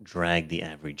people drag the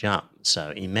average up.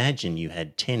 So imagine you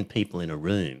had 10 people in a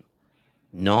room,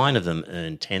 9 of them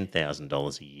earn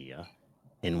 $10,000 a year,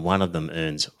 and one of them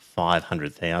earns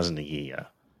 $500,000 a year.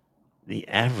 The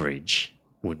average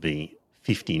would be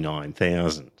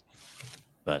 59,000,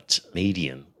 but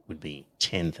median would be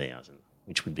 10,000,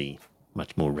 which would be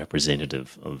much more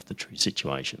representative of the true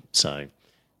situation. So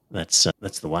that's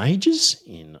the wages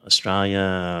in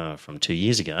Australia from 2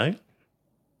 years ago.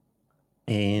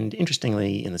 And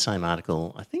interestingly, in the same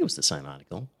article, I think it was the same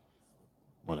article,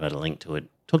 might have had a link to it,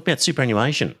 talked about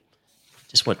superannuation,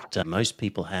 just what most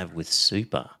people have with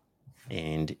super.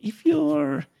 And if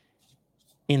you're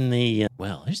in the,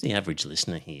 who's the average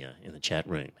listener here in the chat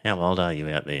room? How old are you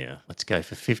out there? Let's go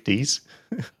for 50s.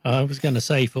 I was going to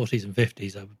say 40s and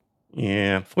 50s.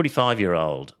 Yeah,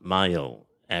 45-year-old male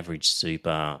average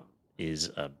super is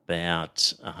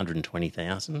about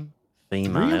 120,000.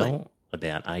 Female, Really?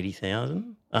 about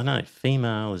 80,000. Oh, no,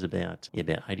 female is about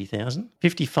 80,000.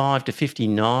 55 to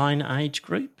 59 age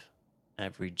group,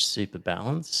 average super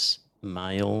balance.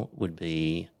 Male would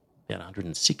be about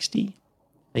 160.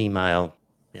 Female,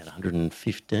 about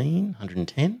 115,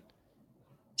 110.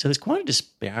 So there's quite a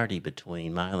disparity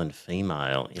between male and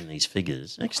female in these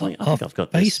figures. Actually, I think I've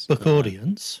got this. Facebook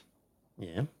audience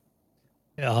Yeah.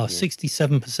 are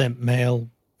 67% male,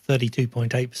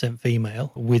 32.8%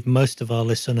 female, with most of our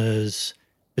listeners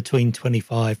between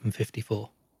 25 and 54.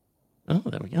 Oh,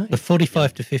 there we go. The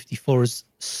 45 to 54 is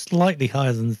slightly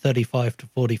higher than the 35 to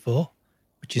 44,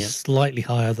 which is slightly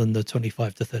higher than the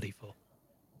 25 to 34.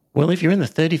 Well, if you're in the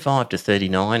 35 to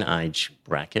 39 age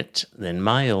bracket, then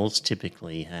males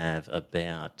typically have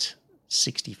about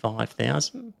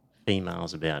 65,000,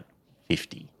 females about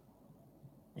 50.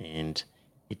 And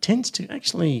it tends to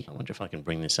actually, I wonder if I can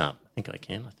bring this up. I think I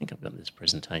can. I think I've got this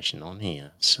presentation on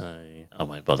here, so I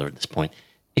won't bother at this point.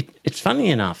 It's funny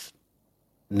enough,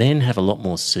 men have a lot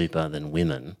more super than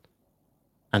women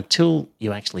until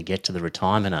you actually get to the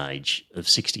retirement age of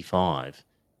 65,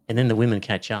 and then the women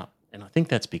catch up. And I think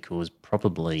that's because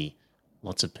probably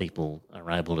lots of people are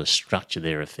able to structure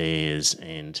their affairs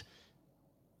and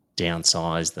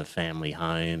downsize the family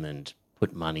home and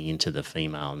put money into the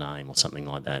female name or something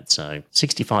like that. So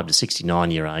 65 to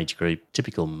 69 year age group,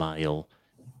 typical male,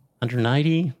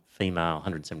 180, female,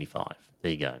 175.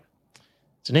 There you go.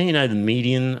 So now you know the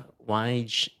median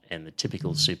wage and the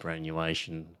typical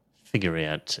superannuation. Figure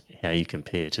out how you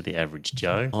compare to the average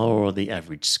Joe or the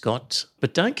average Scott.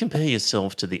 But don't compare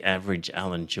yourself to the average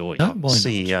Alan Joy, No, why not?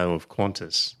 CEO of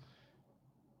Qantas.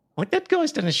 Like, that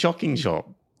guy's done a shocking job.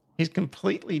 He's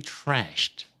completely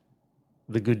trashed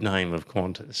the good name of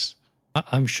Qantas.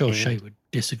 I'm sure Yeah. Shay would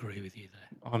disagree with you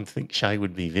there. I think Shay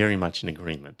would be very much in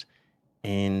agreement.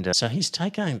 And so his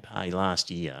take-home pay last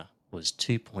year was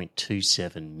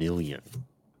 $2.27 million.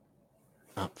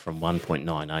 Up from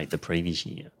 1.98 the previous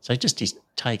year. So just his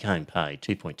take-home pay,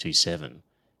 2.27.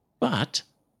 But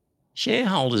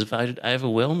shareholders voted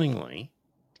overwhelmingly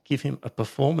to give him a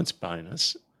performance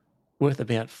bonus worth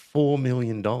about $4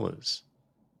 million.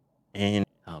 And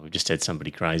we've just had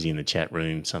somebody crazy in the chat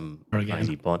room, some Again.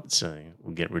 crazy bot, so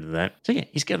we'll get rid of that. So yeah,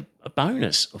 he's got a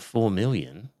bonus of $4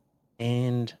 million,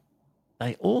 and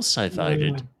they also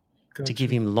voted to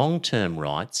give him long-term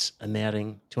rights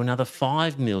amounting to another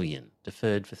 $5 million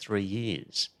deferred for 3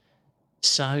 years.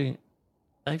 So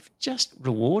they've just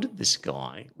rewarded this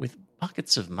guy with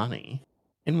buckets of money.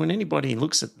 And when anybody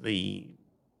looks at the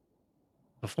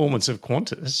performance of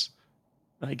Qantas,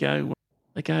 they go,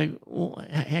 well,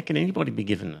 how can anybody be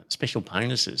given special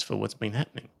bonuses for what's been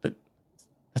happening? But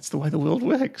that's the way the world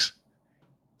works.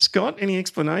 Scott, any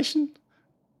explanation?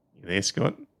 You there,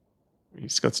 Scott?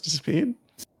 Scott's disappeared?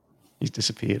 He's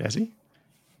disappeared, has he?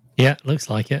 Yeah, looks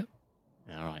like it.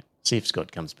 All right. See if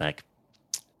Scott comes back.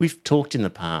 We've talked in the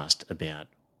past about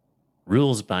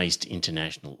rules-based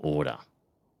international order.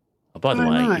 Oh, by the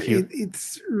way, if you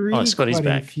it's really Scotty's quite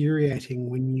back. infuriating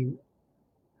when you.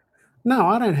 No,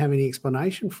 I don't have any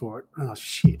explanation for it. Oh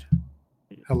shit!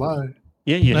 Hello.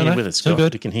 yeah, you're No, here no, with us, so Scott.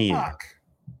 good. We can hear you. Fuck.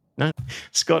 No,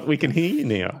 Scott, we can hear you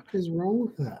now. What is wrong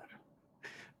with that?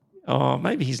 Oh,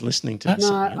 maybe he's listening to No, No,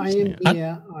 something I else am now.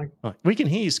 here. Right, we can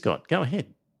hear you, Scott. Go ahead.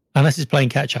 Unless he's playing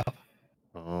catch up.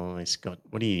 Oh, Scott,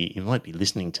 you might be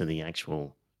listening to the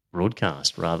actual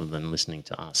broadcast rather than listening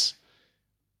to us.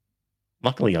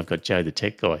 Luckily, I've got Joe the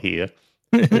tech guy here,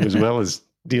 who, as well as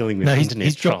dealing with No, internet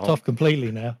he's dropped trolls, off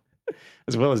completely now.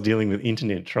 as well as dealing with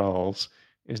internet trolls,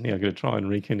 is now going to try and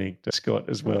reconnect Scott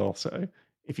as well. So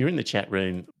if you're in the chat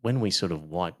room, when we sort of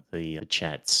wipe the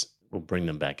chats, we'll bring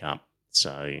them back up.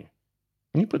 So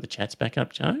can you put the chats back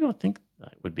up, Joe? I think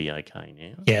that would be okay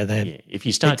now. Yeah, then If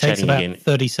you start it takes chatting about again,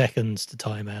 30 seconds to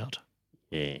time out.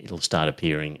 yeah, it'll start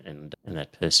appearing, and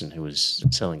that person who was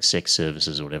selling sex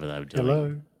services or whatever they were doing,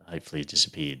 Hello. hopefully has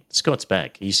disappeared. Scott's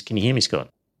back. Can you hear me, Scott?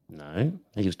 No,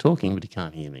 he was talking, but he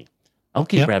can't hear me. I'll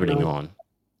keep Yep. rabbiting No. on.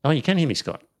 Oh, you can hear me,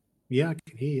 Scott. Yeah, I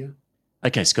can hear you.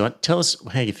 Okay, Scott, tell us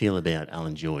how you feel about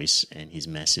Alan Joyce and his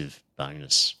massive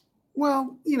bonus.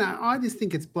 Well, I just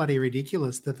think it's bloody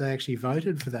ridiculous that they actually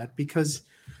voted for that because,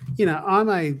 I'm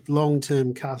a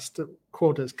long-term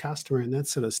Qantas customer and that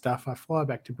sort of stuff. I fly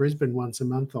back to Brisbane once a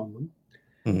month on them.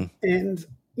 Mhm. And,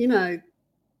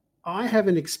 I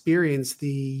haven't experienced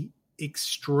the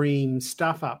extreme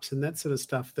stuff ups and that sort of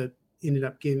stuff that they ended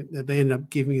up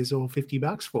giving us all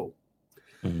 $50 for.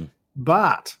 Mhm.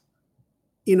 But,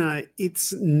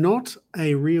 it's not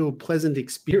a real pleasant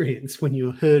experience when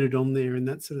you're herded on there and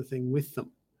that sort of thing with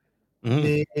them.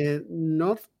 Mm. They're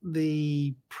not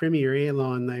the premier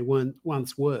airline they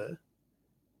once were.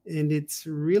 And it's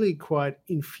really quite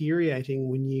infuriating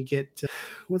when you get,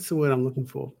 what's the word I'm looking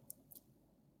for?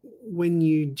 When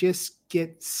you just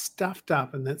get stuffed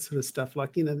up and that sort of stuff.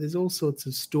 Like, there's all sorts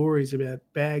of stories about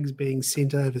bags being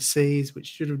sent overseas, which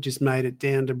should have just made it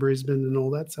down to Brisbane and all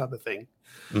that type of thing.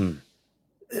 Mm.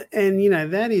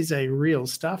 And, that is a real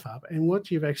stuff up. And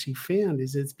what you've actually found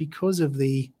is it's because of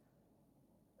the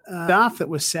staff that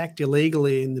were sacked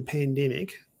illegally in the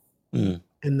pandemic, Mm.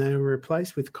 and they were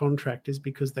replaced with contractors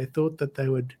because they thought that they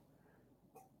would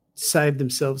save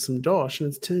themselves some dosh, and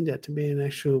it's turned out to be an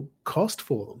actual cost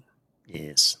for them.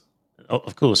 Yes.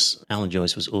 Of course, Alan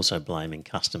Joyce was also blaming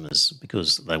customers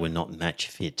because they were not match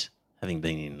fit. Having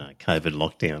been in COVID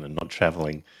lockdown and not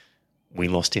travelling, we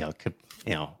lost our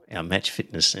match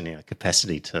fitness and our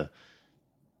capacity to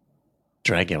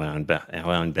drag our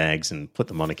own bags and put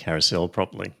them on a carousel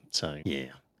properly. So, yeah.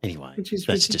 Anyway, Which is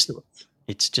that's ridiculous.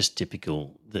 it's just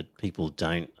typical that people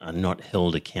are not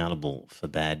held accountable for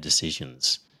bad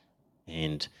decisions.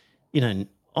 And,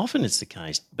 often it's the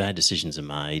case, bad decisions are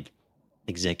made,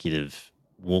 executive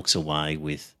walks away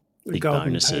with The big golden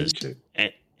bonuses, page.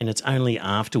 and it's only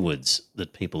afterwards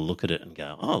that people look at it and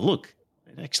go, oh, look,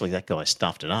 actually that guy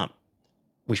stuffed it up.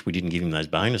 Wish we didn't give him those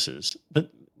bonuses. But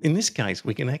in this case,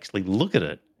 we can actually look at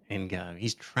it and go,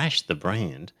 he's trashed the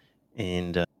brand,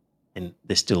 and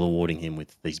they're still awarding him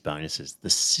with these bonuses. The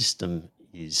system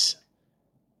is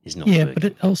not Yeah, working. but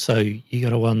it also, you got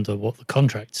to wonder what the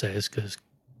contract says because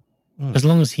Mm. as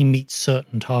long as he meets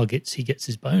certain targets, he gets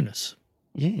his bonus.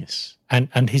 Yes.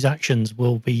 And his actions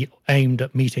will be aimed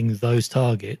at meeting those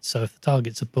targets. So if the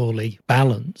targets are poorly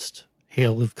balanced,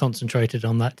 he'll have concentrated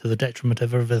on that to the detriment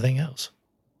of everything else.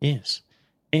 Yes.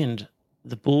 And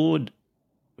the board,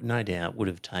 no doubt, would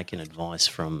have taken advice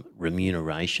from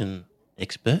remuneration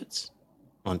experts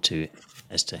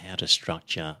as to how to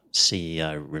structure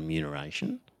CEO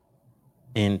remuneration.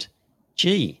 And,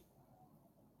 gee,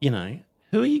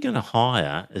 who are you going to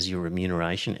hire as your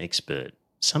remuneration expert?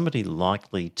 Somebody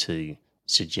likely to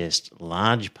suggest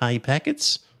large pay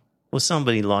packets or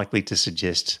somebody likely to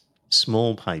suggest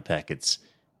small pay packets,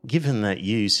 given that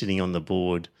you sitting on the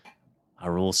board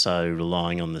are also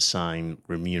relying on the same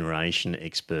remuneration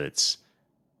experts?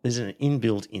 There's an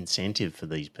inbuilt incentive for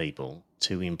these people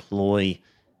to employ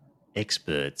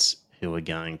experts who are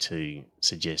going to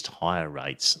suggest higher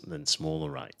rates than smaller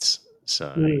rates.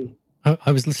 So, Mm.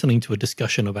 I was listening to a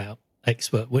discussion about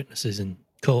expert witnesses in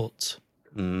courts,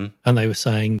 mm, and they were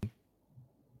saying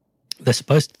they're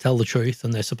supposed to tell the truth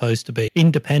and they're supposed to be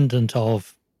independent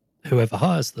of whoever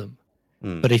hires them.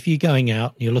 mm, But if you're going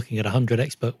out and you're looking at 100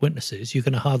 expert witnesses, you're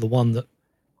going to hire the one that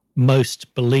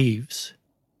most believes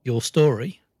your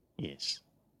story, yes,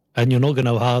 and you're not going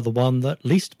to hire the one that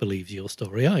least believes your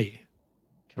story, are you?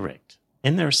 correct.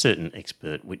 And there are certain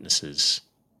expert witnesses,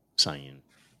 say in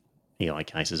PI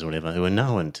cases or whatever, who are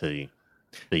known to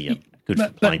be good for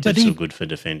but plaintiffs or even- good for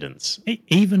defendants.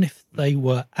 Even if they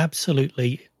were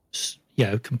absolutely,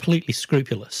 completely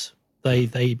scrupulous,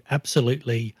 they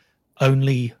absolutely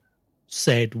only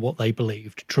said what they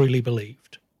believed, truly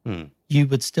believed, Hmm. you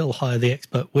would still hire the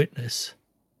expert witness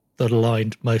that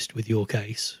aligned most with your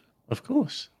case. Of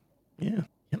course. Yeah.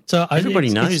 Yep. So Everybody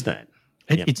it's- knows it's- that.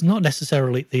 It, Yep. It's not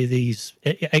necessarily these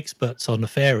experts are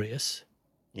nefarious.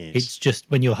 Yes, It's just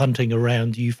when you're hunting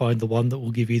around, you find the one that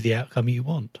will give you the outcome you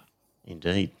want.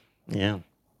 indeed. Yeah.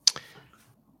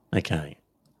 Okay.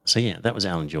 So, yeah, that was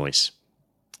Alan Joyce.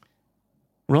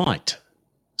 Right.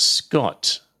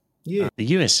 Scott, Yeah. the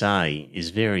USA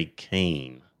is very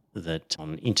keen that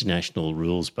on international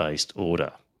rules-based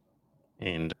order.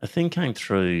 And a thing came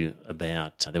through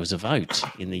about, there was a vote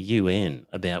in the UN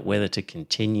about whether to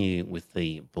continue with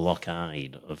the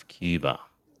blockade of Cuba.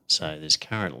 So there's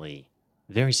currently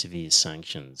very severe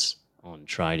sanctions on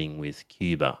trading with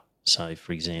Cuba. So,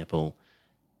 for example,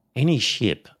 any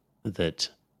ship that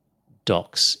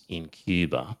docks in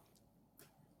Cuba,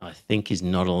 I think, is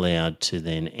not allowed to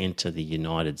then enter the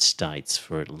United States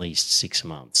for at least 6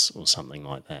 months or something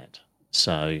like that.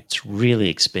 So it's really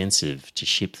expensive to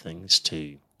ship things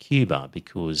to Cuba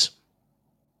because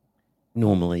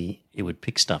normally it would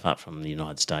pick stuff up from the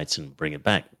United States and bring it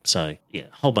back. So, yeah,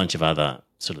 a whole bunch of other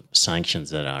sort of sanctions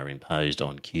that are imposed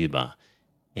on Cuba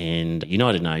and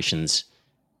United Nations.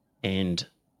 And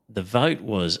the vote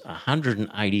was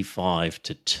 185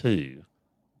 to 2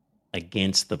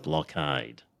 against the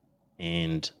blockade.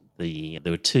 And there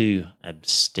were 2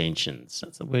 abstentions.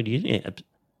 That's the word you use? Yeah,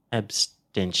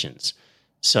 abstentions.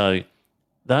 So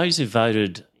those who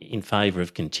voted in favour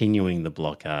of continuing the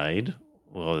blockade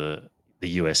were the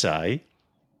USA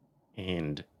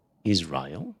and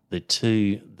Israel. The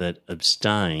 2 that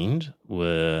abstained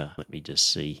were, let me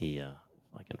just see here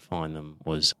if I can find them,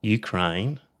 was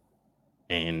Ukraine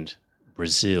and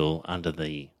Brazil under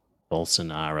the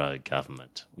Bolsonaro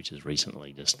government, which has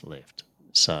recently just left.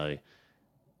 So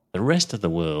the rest of the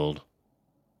world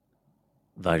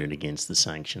voted against the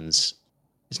sanctions.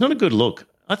 It's not a good look.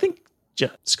 I think,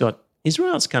 Scott,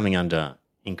 Israel's coming under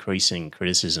increasing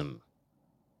criticism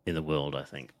in the world, I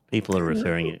think. People are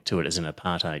referring to it as an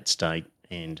apartheid state,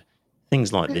 and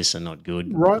things like this are not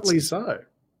good. Rightly so.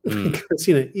 Because,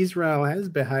 Israel has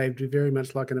behaved very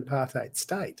much like an apartheid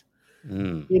state.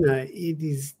 It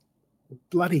is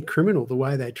bloody criminal the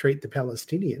way they treat the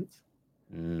Palestinians.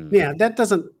 Now, that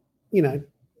doesn't,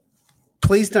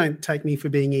 please don't take me for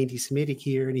being anti-Semitic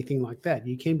here or anything like that.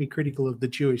 You can be critical of the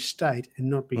Jewish state and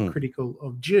not be critical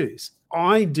of Jews.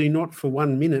 I do not for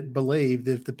 1 minute believe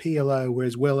that if the PLO were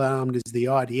as well armed as the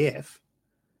IDF,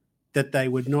 that they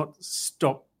would not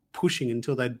stop pushing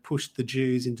until they'd pushed the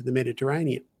Jews into the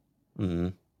Mediterranean.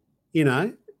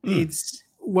 It's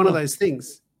one of those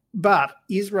things. But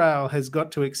Israel has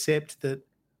got to accept that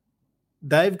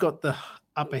they've got the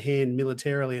upper hand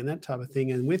militarily and that type of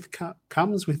thing, and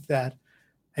comes with that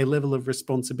a level of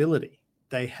responsibility.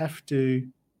 They have to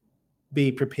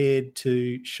be prepared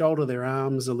to shoulder their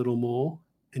arms a little more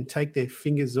and take their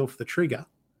fingers off the trigger,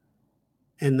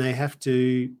 and they have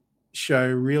to show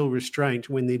real restraint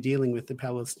when they're dealing with the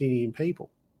Palestinian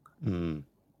people.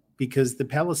 Because the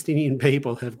Palestinian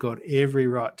people have got every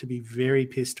right to be very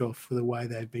pissed off for the way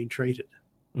they've been treated.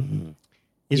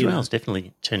 Israel's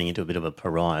definitely turning into a bit of a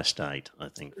pariah state, I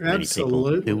think. For Absolutely.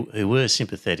 many people who were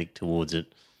sympathetic towards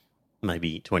it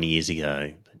maybe 20 years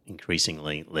ago, but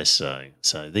increasingly less so.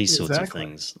 So these sorts of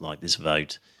things, like this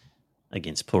vote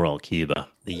against poor old Cuba,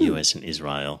 the US and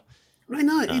Israel. I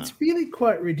know, it's really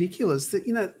quite ridiculous that,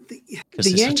 because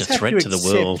they're Yanks such a threat to the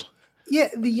world. Yeah,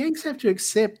 the Yanks have to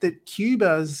accept that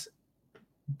Cuba's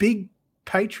big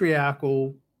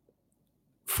patriarchal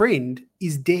friend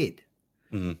is dead.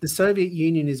 The Soviet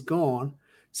Union is gone,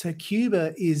 so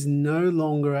Cuba is no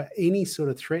longer any sort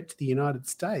of threat to the United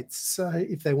States. So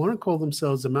if they want to call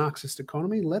themselves a Marxist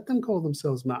economy, let them call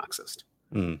themselves Marxist.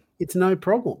 It's no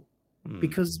problem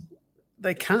because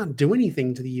they can't do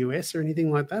anything to the US or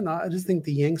anything like that. And I just think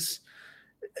the Yanks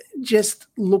just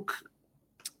look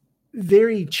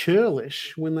very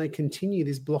churlish when they continue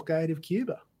this blockade of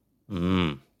Cuba.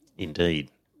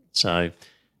 Indeed. So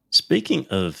speaking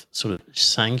of sort of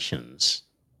sanctions,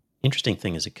 interesting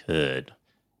thing has occurred.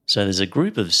 So there's a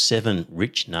group of 7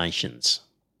 rich nations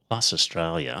plus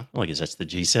Australia. Well, I guess that's the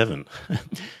G7.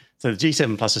 So the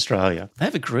G7 plus Australia,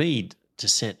 they've agreed to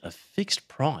set a fixed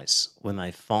price when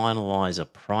they finalise a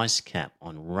price cap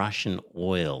on Russian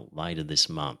oil later this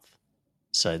month.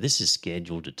 So this is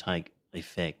scheduled to take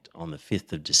effect on the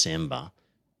 5th of December,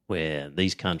 where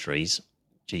these countries,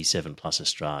 G7 plus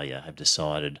Australia, have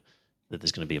decided that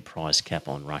there's going to be a price cap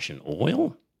on Russian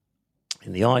oil.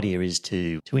 And the idea is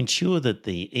to ensure that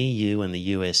the EU and the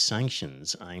US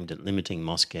sanctions aimed at limiting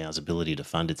Moscow's ability to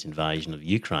fund its invasion of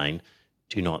Ukraine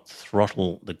do not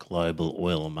throttle the global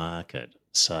oil market.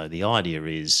 So the idea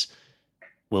is,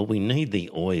 well, we need the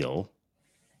oil,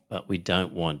 but we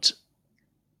don't want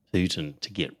Putin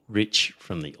to get rich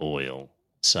from the oil.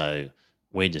 So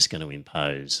we're just going to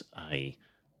impose a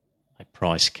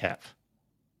price cap.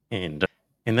 And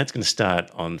that's going to start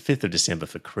on 5th of December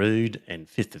for crude and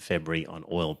 5th of February on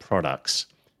oil products.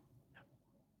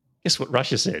 Guess what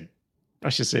Russia said?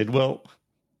 Russia said, well,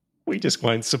 we just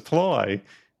won't supply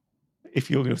if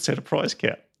you're going to set a price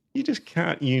cap. You just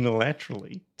can't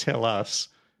unilaterally tell us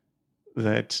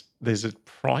that there's a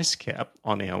price cap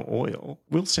on our oil.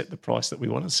 We'll set the price that we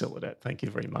want to sell it at, thank you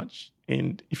very much.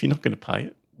 And if you're not going to pay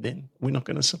it, then we're not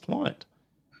going to supply it.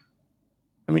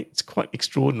 I mean, it's quite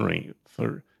extraordinary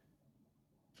for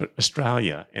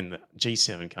Australia and the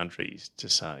G7 countries to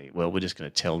say, well, we're just going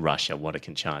to tell Russia what it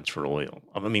can charge for oil.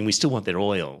 I mean, we still want their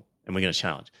oil and we're going to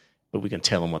charge, but we're going to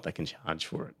tell them what they can charge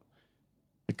for it.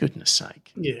 For goodness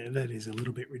sake. Yeah, that is a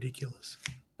little bit ridiculous.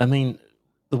 I mean,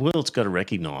 the world's got to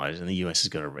recognise, and the US has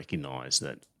got to recognise,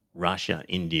 that Russia,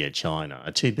 India, China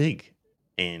are too big.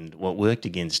 And what worked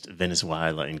against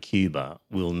Venezuela and Cuba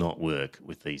will not work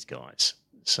with these guys.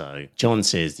 So John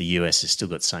says the US has still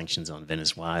got sanctions on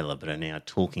Venezuela, but are now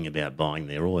talking about buying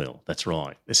their oil. That's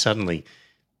right. They're suddenly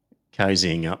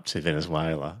cozying up to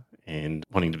Venezuela and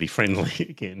wanting to be friendly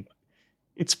again.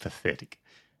 It's pathetic.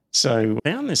 So I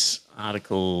found this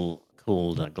article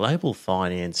called Global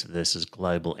Finance versus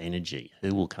Global Energy,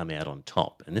 Who Will Come Out on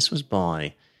Top? And this was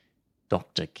by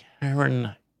Dr.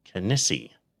 Karen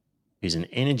Knessy, who's an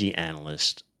energy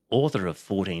analyst, author of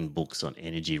 14 books on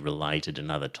energy-related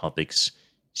and other topics.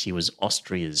 She was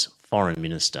Austria's foreign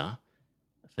minister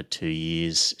for 2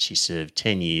 years. She served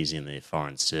 10 years in the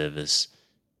foreign service.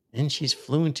 And she's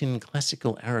fluent in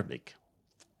classical Arabic,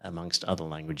 amongst other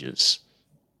languages.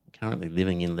 Currently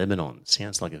living in Lebanon.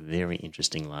 Sounds like a very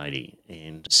interesting lady.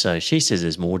 And so she says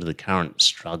there's more to the current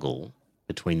struggle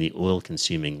between the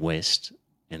oil-consuming West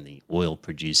and the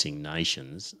oil-producing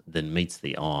nations than meets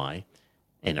the eye,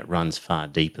 and it runs far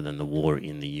deeper than the war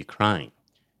in the Ukraine.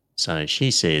 So she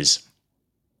says,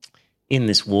 in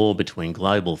this war between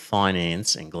global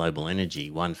finance and global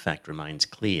energy, one fact remains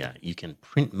clear. You can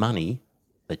print money,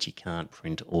 but you can't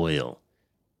print oil.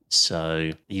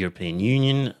 So the European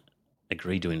Union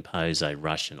agreed to impose a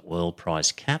Russian oil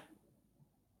price cap.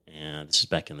 This is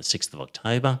back on the 6th of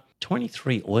October.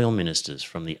 23 oil ministers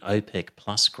from the OPEC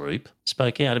Plus group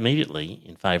spoke out immediately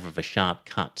in favour of a sharp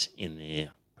cut in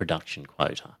their production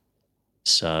quota.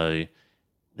 So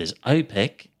there's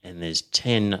OPEC and there's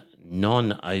 10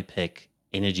 non-OPEC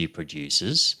energy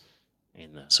producers,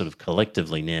 and they're sort of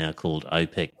collectively now called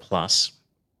OPEC Plus,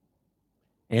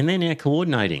 and they're now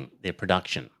coordinating their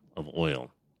production of oil.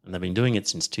 And they've been doing it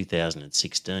since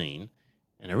 2016.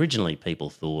 And originally people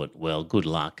thought, well, good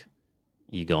luck.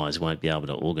 You guys won't be able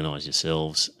to organise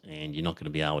yourselves and you're not going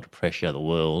to be able to pressure the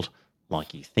world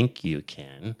like you think you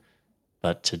can.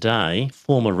 But today,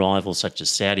 former rivals such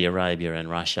as Saudi Arabia and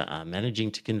Russia are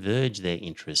managing to converge their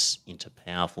interests into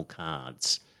powerful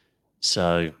cards.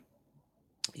 So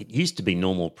it used to be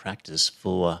normal practice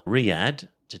for Riyadh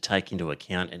to take into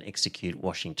account and execute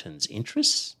Washington's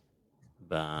interests.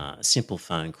 A simple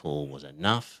phone call was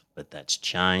enough, but that's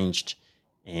changed.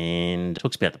 And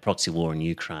talks about the proxy war in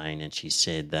Ukraine, and she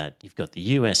said that you've got the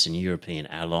US and European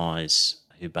allies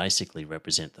who basically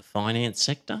represent the finance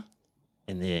sector,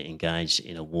 and they're engaged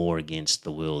in a war against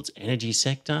the world's energy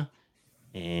sector.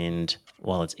 And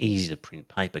while it's easy to print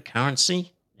paper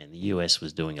currency, and the US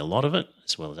was doing a lot of it,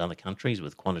 as well as other countries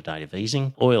with quantitative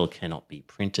easing, oil cannot be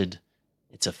printed.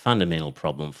 It's a fundamental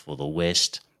problem for the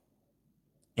West.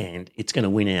 And it's going to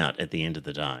win out at the end of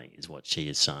the day, is what she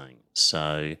is saying.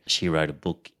 So she wrote a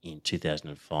book in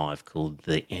 2005 called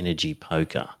The Energy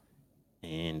Poker.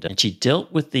 And she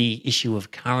dealt with the issue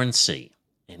of currency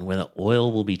and whether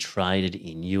oil will be traded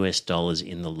in US dollars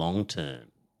in the long term.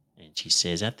 And she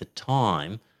says, at the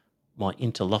time, my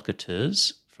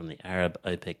interlocutors from the Arab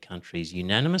OPEC countries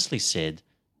unanimously said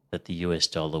that the US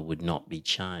dollar would not be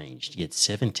changed. Yet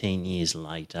 17 years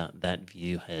later, that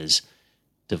view has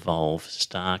devolve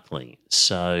starkly.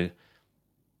 So,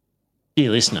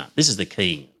 dear listener, this is the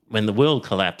key. When the world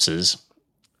collapses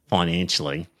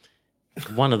financially,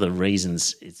 one of the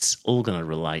reasons it's all going to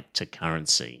relate to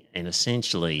currency. And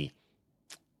essentially,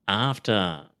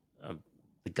 after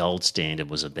the gold standard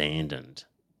was abandoned,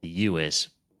 the US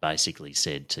basically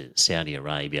said to Saudi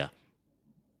Arabia,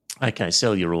 okay,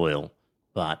 sell your oil,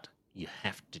 but you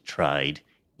have to trade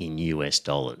in US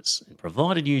dollars. And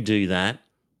provided you do that,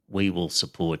 we will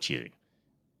support you,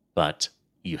 but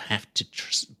you have to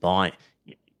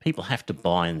people have to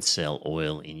buy and sell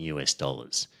oil in US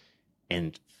dollars.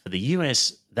 And for the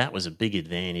US, that was a big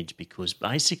advantage because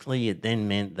basically it then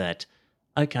meant that,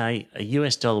 okay, a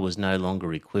US dollar was no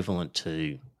longer equivalent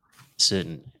to a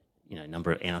certain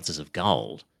number of ounces of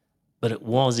gold, but it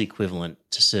was equivalent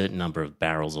to a certain number of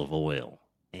barrels of oil.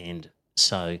 And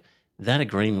so that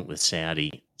agreement with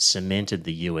Saudi cemented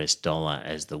the US dollar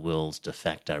as the world's de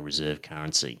facto reserve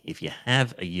currency. If you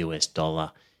have a US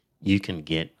dollar, you can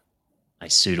get a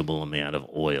suitable amount of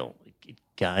oil. It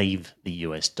gave the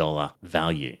US dollar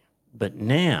value. But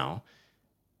now,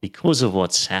 because of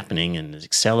what's happening and is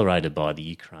accelerated by the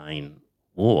Ukraine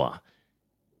war,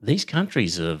 these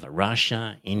countries of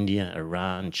Russia, India,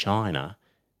 Iran, China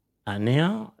are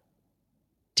now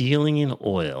dealing in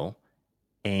oil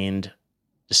and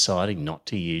deciding not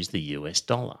to use the US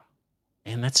dollar.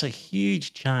 And that's a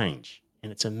huge change.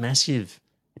 And it's a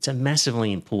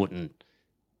massively important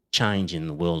change in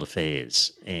the world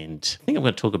affairs. And I think I'm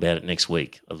going to talk about it next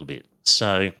week a little bit.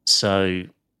 So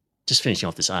just finishing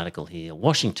off this article here,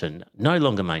 Washington no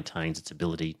longer maintains its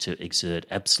ability to exert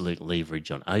absolute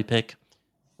leverage on OPEC,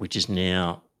 which is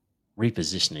now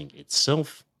repositioning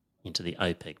itself into the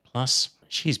OPEC Plus.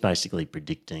 She's basically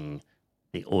predicting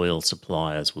the oil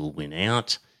suppliers will win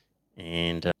out.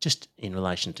 And just in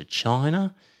relation to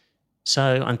China,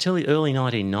 so until the early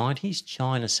 1990s,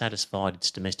 China satisfied its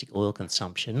domestic oil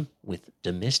consumption with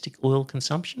domestic oil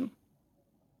consumption,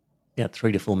 about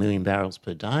 3 to 4 million barrels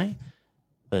per day.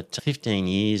 But 15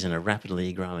 years and a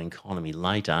rapidly growing economy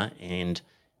later, and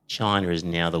China is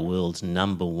now the world's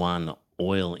 #1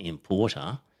 oil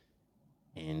importer.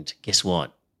 And guess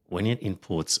what? When it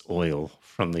imports oil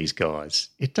from these guys,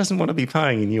 it doesn't want to be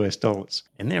paying in US dollars.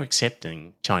 And they're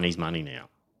accepting Chinese money now.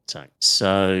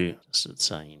 So just let's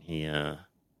say in here,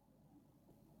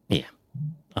 yeah,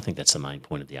 I think that's the main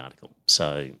point of the article.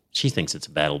 So she thinks it's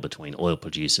a battle between oil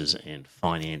producers and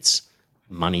finance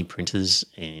money printers,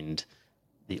 and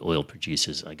the oil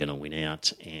producers are going to win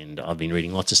out. And I've been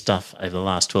reading lots of stuff over the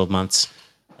last 12 months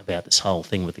about this whole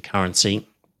thing with the currency.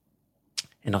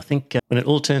 And I think when it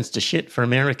all turns to shit for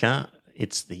America,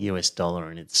 it's the US dollar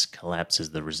and its collapse as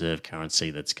the reserve currency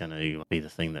that's going to be the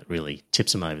thing that really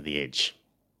tips them over the edge.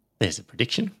 There's a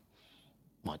prediction.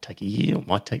 Might take a year,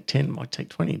 might take 10, might take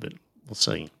 20, but we'll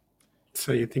see.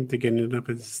 So you think they're going to end up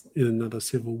in another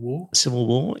civil war? A civil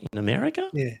war in America?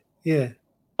 Yeah.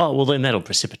 Oh, well, then that'll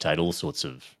precipitate all sorts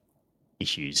of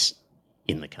issues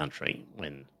in the country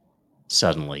when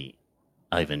suddenly,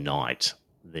 overnight,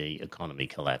 the economy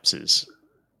collapses.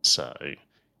 So,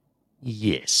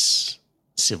 yes,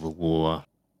 civil war.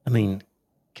 I mean,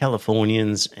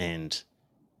 Californians and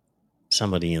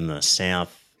somebody in the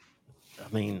South,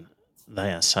 I mean,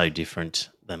 they are so different.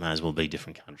 They may as well be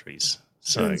different countries.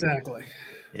 So, Exactly.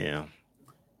 yeah,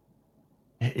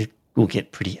 it will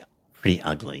get pretty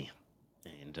ugly.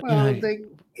 And Well,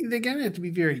 they're going to have to be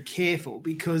very careful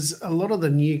because a lot of the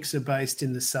nukes are based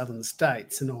in the southern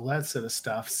states and all that sort of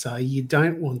stuff. So you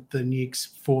don't want the nukes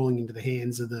falling into the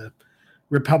hands of the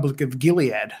Republic of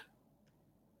Gilead,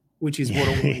 which is what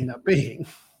it will end up being.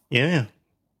 yeah,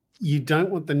 You don't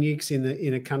want the nukes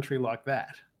in a country like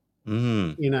that.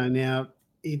 Now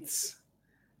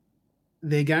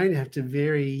they're going to have to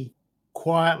very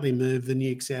quietly move the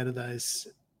nukes out of those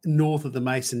north of the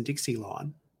Mason-Dixie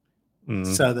line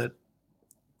so that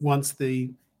once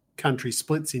the country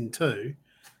splits in two,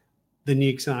 the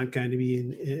nukes aren't going to be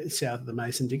in south of the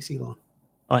Mason-Dixie line.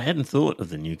 I hadn't thought of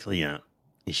the nuclear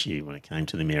issue when it came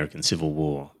to the American Civil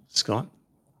War, Scott.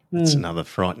 It's another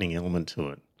frightening element to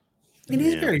it. It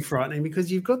is very frightening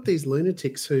because you've got these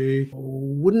lunatics who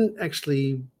wouldn't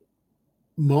actually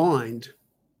mind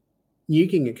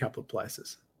nuking a couple of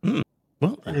places.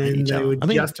 Well, And they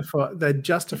would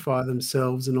justify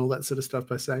themselves and all that sort of stuff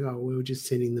by saying, "Oh, we were just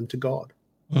sending them to God."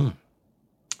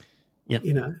 Yep.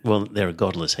 Well, there are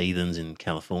godless heathens in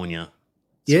California.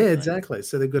 Yeah, exactly.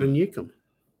 So they've got to nuke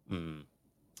them.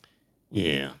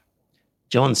 Yeah.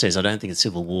 John says, I don't think it's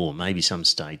civil war. Maybe some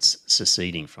states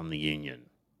seceding from the Union.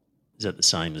 Is that the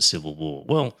same as civil war?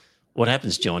 Well, what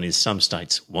happens, John, is some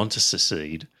states want to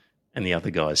secede and the other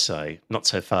guys say, not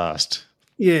so fast.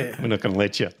 Yeah. We're not going to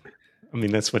let you. I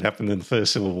mean, that's what happened in the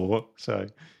first Civil War. So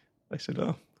they said,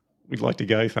 oh, we'd like to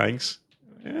go, thanks.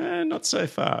 Not so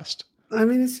fast. I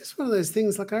mean, it's just one of those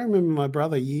things. Like I remember my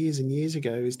brother years and years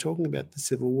ago, he was talking about the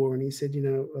Civil War and he said,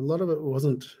 a lot of it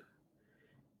wasn't,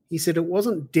 he said it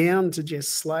wasn't down to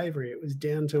just slavery. It was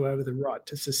down to over the right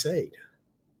to secede.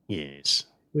 Yes.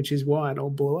 Which is why it all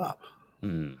blew up.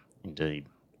 Indeed.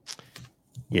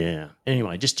 Yeah.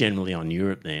 Anyway, just generally on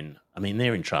Europe then, I mean,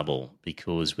 they're in trouble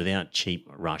because without cheap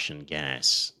Russian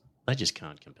gas, they just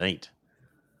can't compete.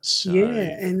 So,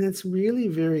 yeah, and that's really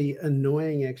very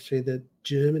annoying, actually, that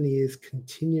Germany is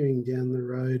continuing down the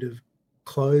road of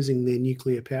closing their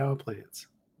nuclear power plants.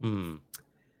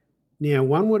 Now,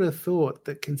 one would have thought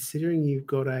that considering you've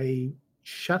got a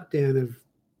shutdown of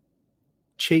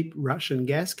cheap Russian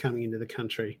gas coming into the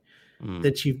country,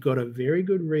 that you've got a very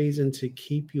good reason to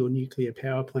keep your nuclear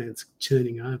power plants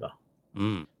turning over.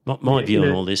 My view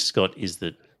on all this, Scott, is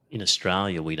that in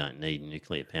Australia we don't need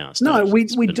nuclear power stations. No, we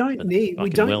don't need. I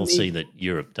can well see that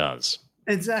Europe does.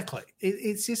 Exactly.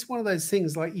 It's just one of those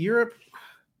things. Like Europe,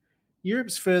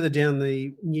 Europe's further down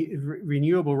the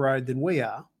renewable road than we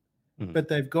are, but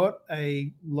they've got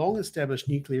a long-established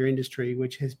nuclear industry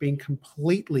which has been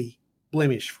completely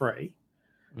blemish-free.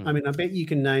 I mean, I bet you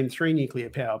can name 3 nuclear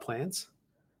power plants,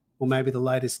 or maybe the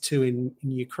latest 2 in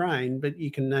Ukraine, but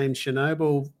you can name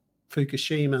Chernobyl,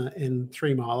 Fukushima, and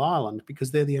 3 Mile Island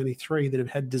because they're the only 3 that have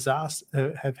had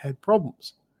have had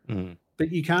problems.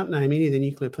 But you can't name any of the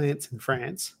nuclear plants in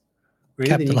France or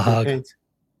any of the Cap de La nuclear Hague. plants.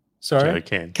 Sorry? Joe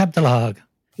can. Cap de La Hague.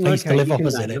 I used to live you can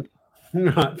opposite name it.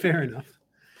 them. Right, fair enough.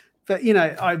 But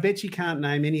I bet you can't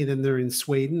name any of them that are in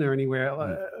Sweden or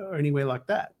anywhere like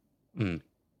that.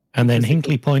 And then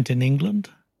Hinkley Point in England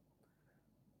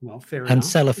Well, fair and enough.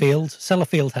 Sellafield.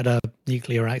 Sellafield had a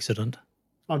nuclear accident.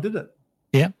 Oh, did it?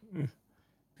 Yeah.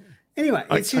 Anyway,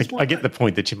 I it's just I get the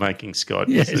point that you're making, Scott.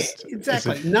 Yes. It's just-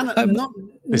 exactly. it's Not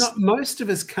most of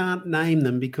us can't name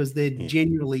them because they're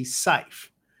generally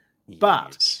safe.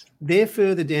 But yes. they're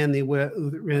further down the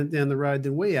road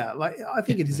than we are. Like, I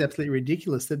think it is absolutely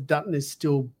ridiculous that Dutton is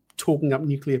still talking up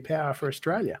nuclear power for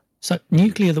Australia. So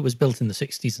nuclear that was built in the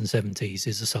 60s and 70s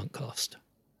is a sunk cost.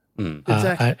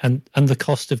 Exactly. And the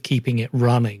cost of keeping it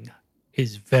running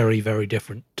is very, very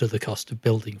different to the cost of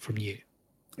building from new.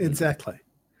 Exactly.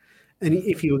 And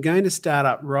if you were going to start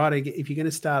up if you're going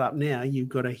to start up now, you've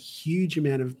got a huge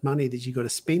amount of money that you've got to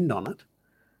spend on it.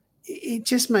 It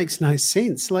just makes no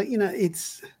sense. Like,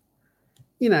 it's,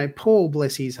 Paul,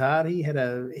 bless his heart, he had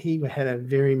a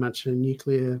very much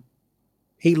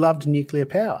he loved nuclear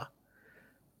power.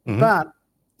 But,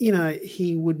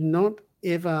 he would not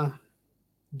ever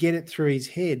get it through his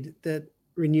head that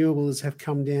renewables have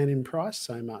come down in price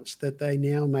so much that they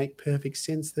now make perfect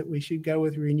sense that we should go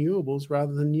with renewables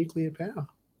rather than nuclear power.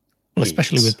 Well,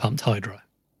 especially Yes. with pumped hydro.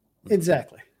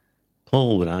 Exactly.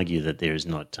 Paul would argue that there is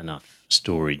not enough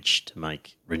storage to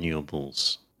make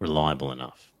renewables reliable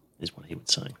enough, is what he would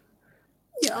say.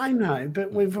 Yeah, I know,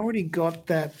 but we've already got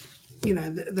that,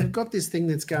 they've got this thing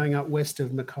that's going up west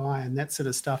of Mackay and that sort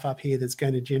of stuff up here that's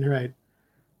going to generate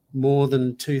more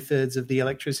than 2/3 of the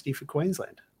electricity for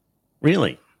Queensland.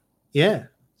 Really? Yeah.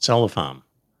 Solar farm?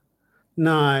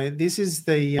 No, this is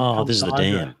the pumped this is the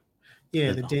hydro. dam.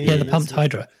 Yeah, the dam. Yeah, the that's pumped it.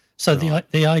 hydro. So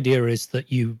the idea is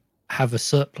that you have a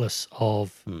surplus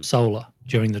of solar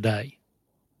during the day.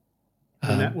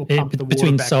 And that will pump the water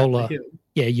between back up solar, the hill.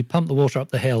 yeah, you pump the water up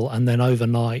the hill and then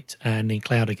overnight and in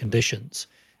cloudy conditions.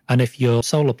 And if your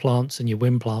solar plants and your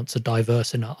wind plants are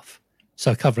diverse enough,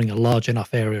 so covering a large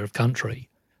enough area of country,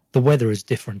 the weather is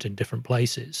different in different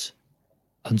places.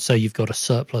 And so you've got a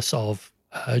surplus of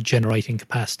generating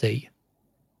capacity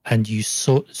and you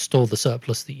store the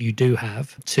surplus that you do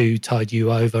have to tide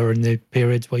you over in the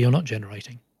periods where you're not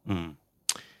generating.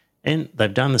 And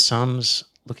they've done the sums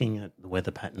looking at the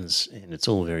weather patterns, and it's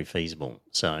all very feasible.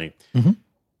 So,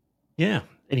 yeah.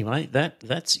 Anyway,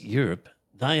 that's Europe.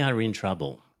 They are in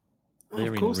trouble.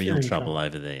 They're in course real they're in trouble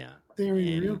over there. They're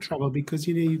in real trouble because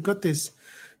you've got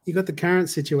the current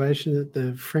situation that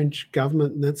the French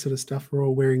government and that sort of stuff are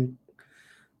all wearing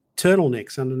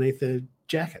turtlenecks underneath their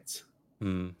jackets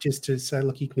just to say,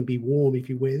 look, you can be warm if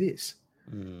you wear this.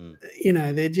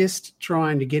 They're just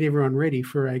trying to get everyone ready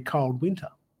for a cold winter.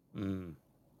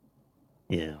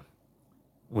 Yeah.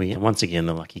 We are once again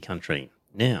the lucky country.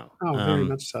 Now, Very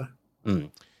much so.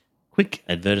 quick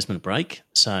advertisement break.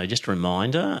 So just a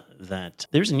reminder that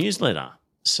there is a newsletter.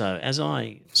 So as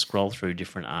I scroll through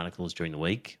different articles during the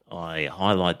week, I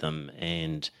highlight them,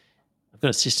 and I've got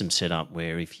a system set up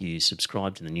where if you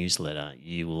subscribe to the newsletter,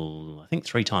 you will, I think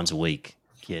 3 times a week,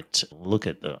 get a look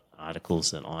at the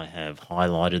articles that I have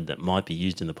highlighted that might be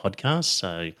used in the podcast.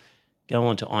 So go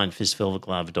on to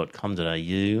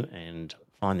ironfistvelvetglove.com.au and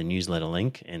find the newsletter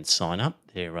link and sign up.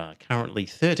 There are currently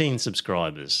 13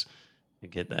 subscribers who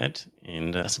get that, and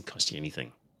it doesn't cost you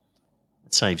anything.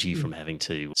 It saves you from having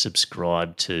to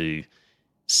subscribe to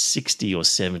 60 or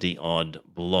 70 odd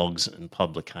blogs and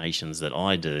publications that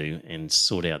I do and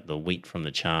sort out the wheat from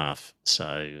the chaff.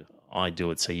 So I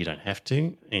do it so you don't have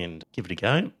to, and give it a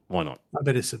go. Why not? I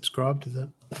better subscribe to that.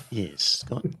 Yes,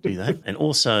 Scott, do that. And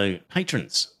also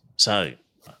patrons. So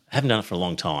I haven't done it for a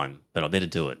long time, but I better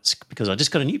do it it's because I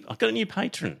got a new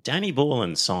patron. Danny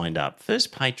Borland signed up.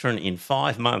 First patron in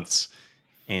 5 months.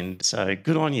 And so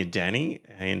good on you, Danny.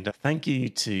 And thank you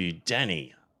to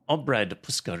Danny, Obrad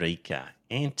Puskarica,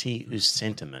 Anti-Us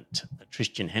Sentiment,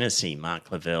 Tristan Hennessy,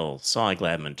 Mark Lavelle, Cy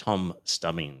Gladman, Tom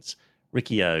Stubbins,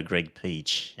 Ricky O, Greg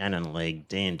Peach, Shannon Legg,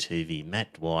 Dan Tuvey,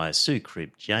 Matt Dwyer, Sue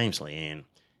Cripp, James Leanne,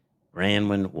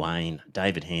 Ranwin, Wayne,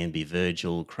 David Hanby,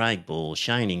 Virgil, Craig Ball,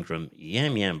 Shane Ingram,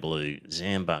 Yam Yam Blue,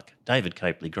 Zambuck, David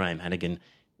Copley, Graham Hannigan,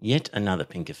 yet another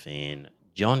Pinker fan,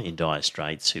 John in Dire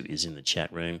Straits, who is in the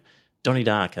chat room, Donnie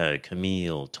Darko,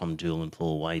 Camille, Tom Dool and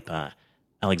Paul Waper,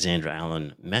 Alexandra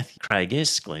Allen, Matthew Craig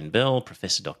S., Glenn Bell,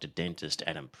 Professor Dr. Dentist,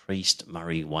 Adam Priest,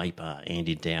 Murray Waper,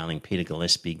 Andy Dowling, Peter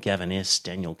Gillespie, Gavin S.,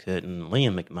 Daniel Curtin,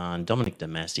 Liam McMahon, Dominic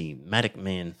Damasi, Maddock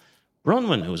Man,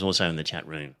 Bronwyn, who was also in the chat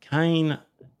room, Kane,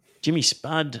 Jimmy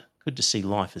Spud. Good to see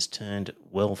life has turned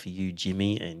well for you,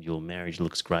 Jimmy, and your marriage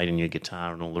looks great and your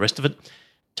guitar and all the rest of it.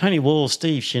 Tony Wall,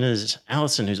 Steve Shinners,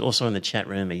 Alison, who's also in the chat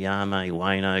room, Ayame,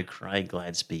 Wayno, Craig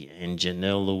Gladsby, and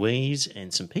Janelle Louise,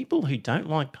 and some people who don't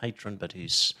like Patreon but who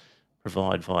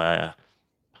provide via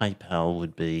PayPal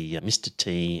would be Mr.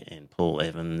 T and Paul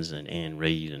Evans and Anne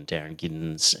Reid and Darren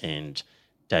Giddens and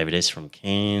David S. from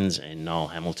Cairns and Noel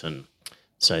Hamilton.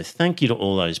 So thank you to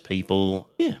all those people.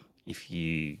 Yeah, if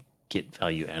you get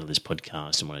value out of this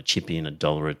podcast and want to chip in $1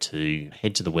 or $2,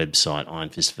 head to the website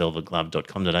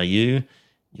ironfistvelvetglove.com.au.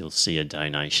 You'll see a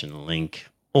donation link.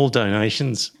 All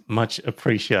donations, much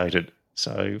appreciated.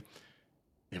 So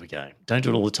there we go. Don't do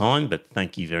it all the time, but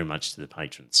thank you very much to the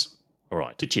patrons. All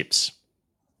right, to chips.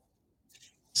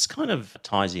 This kind of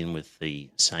ties in with the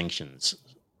sanctions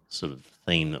sort of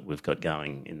theme that we've got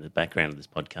going in the background of this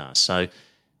podcast. So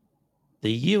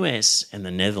the US and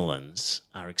the Netherlands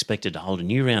are expected to hold a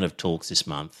new round of talks this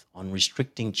month on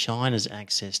restricting China's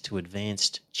access to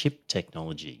advanced chip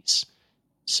technologies.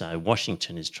 So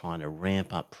Washington is trying to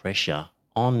ramp up pressure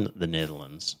on the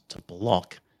Netherlands to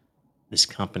block this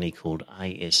company called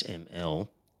ASML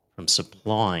from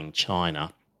supplying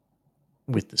China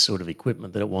with the sort of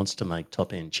equipment that it wants to make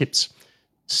top-end chips.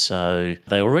 So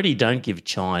they already don't give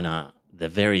China the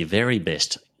very, very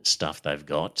best stuff they've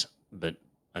got, but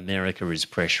America is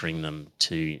pressuring them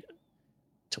to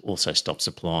also stop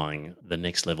supplying the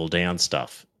next level down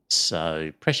stuff.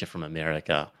 So pressure from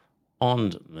America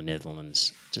on the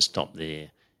Netherlands to stop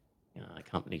their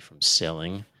company from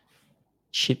selling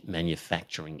chip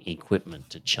manufacturing equipment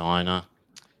to China.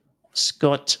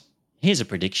 Scott, here's a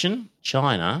prediction.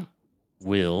 China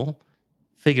will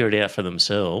figure it out for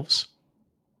themselves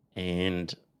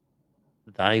and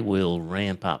they will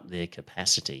ramp up their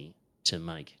capacity to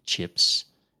make chips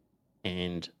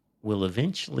and will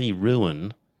eventually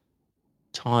ruin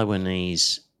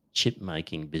Taiwanese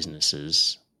chip-making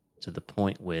businesses to the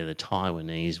point where the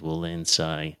Taiwanese will then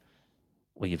say,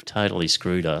 well, you've totally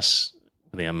screwed us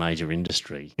with our major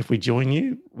industry. If we join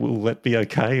you, will that be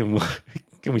okay? And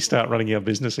can we start running our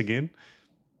business again?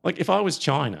 Like if I was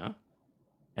China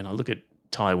and I look at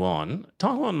Taiwan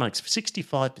makes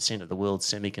 65% of the world's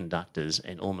semiconductors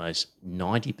and almost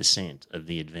 90% of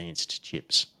the advanced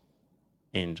chips.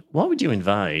 And why would you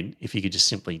invade if you could just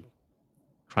simply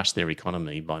crush their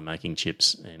economy by making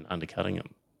chips and undercutting them?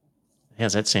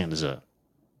 How's that sound as a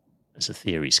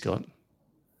theory, Scott?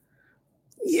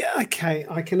 Yeah, okay.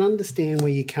 I can understand where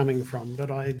you're coming from,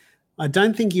 but I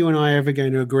don't think you and I are ever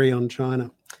going to agree on China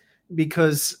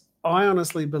because I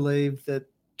honestly believe that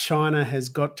China has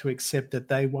got to accept that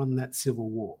they won that civil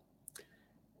war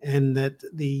and that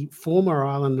the former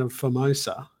island of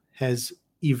Formosa has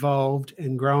evolved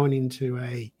and grown into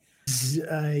a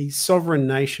sovereign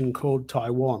nation called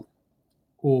Taiwan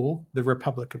or the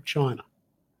Republic of China.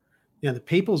 Now, the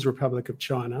People's Republic of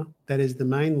China, that is the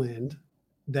mainland,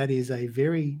 that is a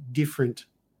very different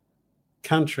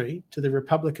country to the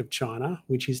Republic of China,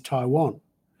 which is Taiwan.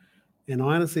 And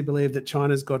I honestly believe that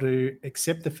China's got to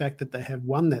accept the fact that they have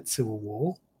won that civil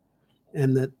war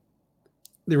and that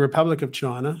the Republic of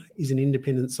China is an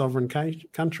independent sovereign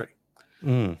country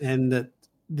and that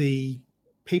the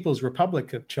People's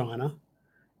Republic of China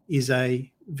is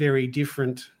a very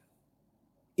different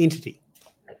entity.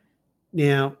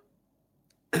 Now,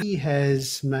 he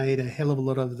has made a hell of a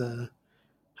lot of the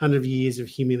 100 years of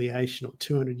humiliation or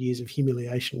 200 years of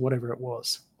humiliation, whatever it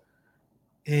was.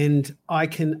 And I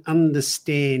can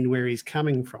understand where he's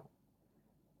coming from.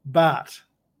 But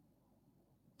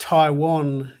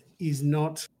Taiwan is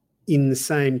not in the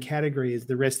same category as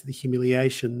the rest of the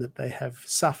humiliation that they have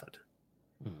suffered.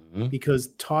 Mm-hmm. Because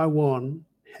Taiwan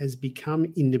has become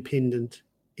independent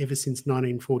ever since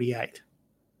 1948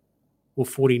 or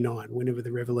 49, whenever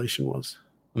the revolution was.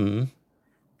 Mm-hmm.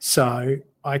 So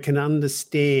I can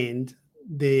understand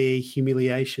their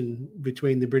humiliation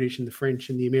between the British and the French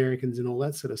and the Americans and all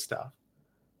that sort of stuff.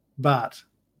 But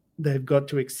they've got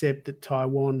to accept that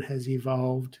Taiwan has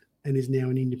evolved and is now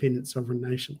an independent sovereign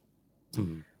nation.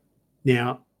 Mm-hmm.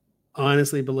 Now, I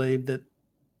honestly believe that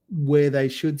where they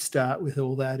should start with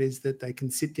all that is that they can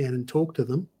sit down and talk to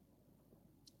them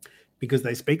because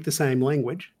they speak the same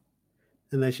language,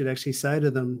 and they should actually say to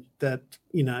them that,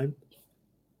 you know,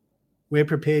 we're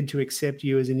prepared to accept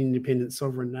you as an independent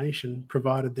sovereign nation,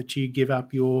 provided that you give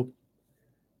up your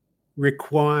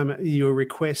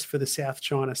request for the South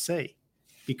China Sea.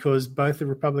 because both the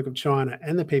Republic of China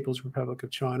and the People's Republic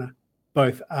of China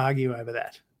both argue over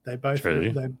that. They both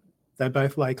True. they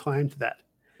both lay claim to that.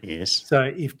 Yes. So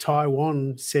if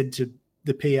Taiwan said to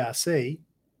the PRC,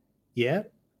 yeah,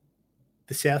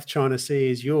 the South China Sea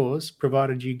is yours,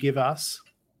 provided you give us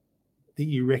that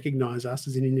you recognise us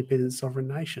as an independent sovereign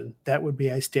nation, that would be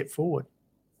a step forward.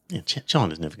 Yeah,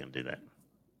 China's never going to do that.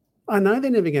 I know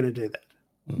they're never going to do that.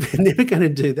 They're never going to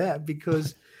do that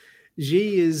because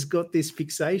Xi has got this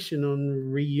fixation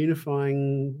on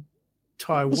reunifying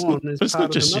Taiwan as But it's part not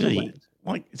of just the Xi. motherland.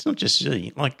 Like, it's not just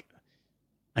Xi. Like,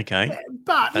 okay.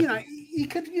 But you know, you've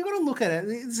got to look at it.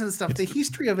 This sort of stuff. The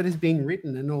history of it has been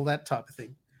written and all that type of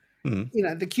thing. Mm. You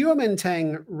know, the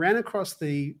Kuomintang ran across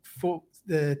the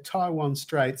Taiwan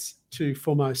Straits to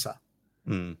Formosa,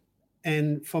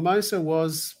 and Formosa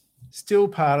was still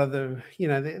part of the. You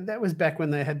know, that was back when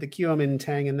they had the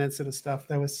Kuomintang and that sort of stuff.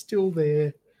 They were still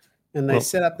there, and they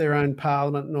set up their own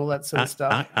parliament and all that sort of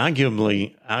stuff.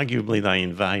 Arguably, they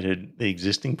invaded the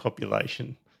existing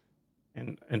population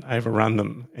and overrun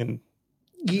them. And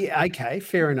yeah, okay,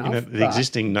 fair enough. you know, the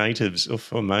existing natives of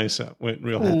Formosa weren't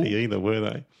real happy either, were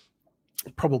they?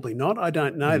 Probably not. I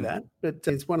don't know that, but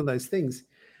it's one of those things.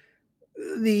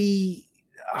 The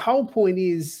whole point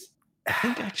is,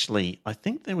 I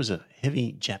think there was a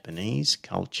heavy Japanese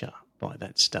culture by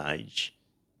that stage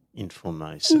in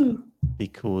Formosa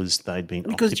because they'd been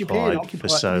occupied for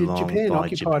so long Japan by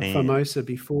occupied Japan. Formosa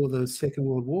before the Second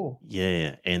World War.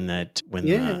 Yeah, and that when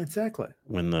exactly.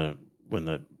 when the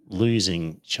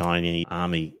losing Chinese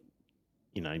army,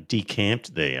 you know,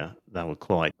 decamped there, they were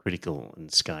quite critical and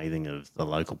scathing of the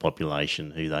local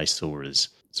population who they saw as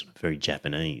sort of very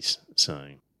Japanese. So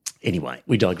anyway,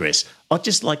 we digress. I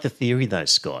just like the theory though,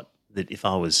 Scott, that if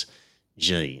I was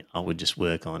Xi, I would just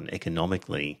work on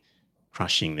economically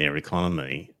crushing their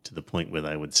economy to the point where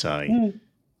they would say,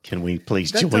 can we please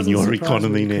join your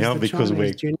economy now because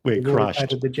we're crushed.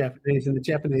 Hated the Japanese and the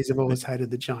Japanese have always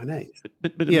hated the Chinese.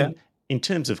 But I mean, in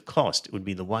terms of cost, it would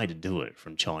be the way to do it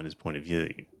from China's point of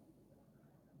view.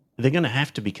 They're going to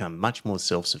have to become much more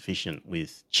self-sufficient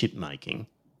with chip making.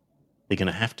 They're going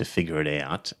to have to figure it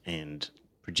out and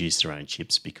produce their own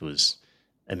chips because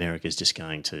America's just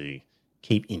going to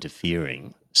keep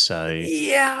interfering. So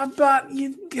yeah, but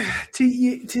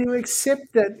to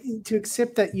accept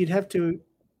that you'd have to.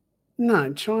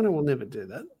 No, China will never do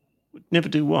that. Never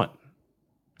do what,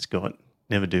 Scott?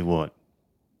 Never do what?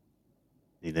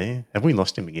 Are you there? Have we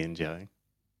lost him again, Joe?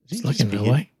 It's looking that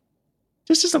way.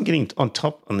 Just as I'm getting on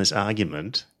top on this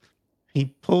argument, he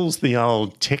pulls the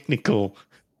old technical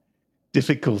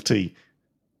difficulty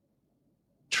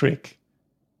trick.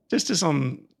 Just as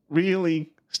I'm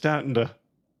really starting to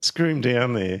screw him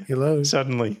down there. Hello.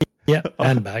 Suddenly. Yep,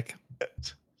 and back.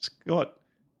 Scott,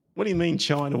 what do you mean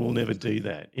China will never do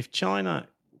that? If China...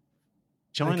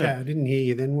 Okay, I didn't hear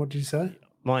you then. What did you say?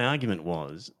 My argument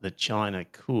was that China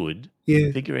could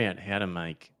figure out how to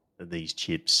make these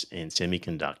chips and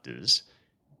semiconductors,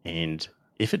 and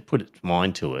if it put its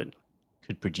mind to it,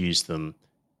 could produce them,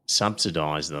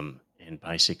 subsidise them, and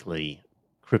basically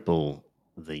cripple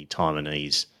the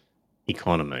Taiwanese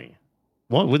economy.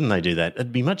 Why wouldn't they do that?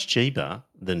 It'd be much cheaper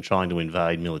than trying to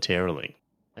invade militarily.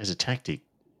 As a tactic,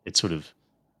 it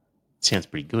sounds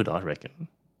pretty good, I reckon.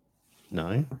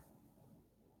 No?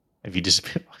 Have you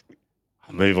disappeared?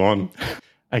 I'll move on.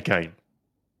 Okay.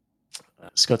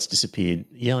 Scott's disappeared.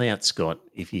 Yell out, Scott,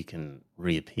 if you can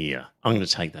reappear. I'm going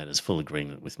to take that as full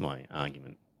agreement with my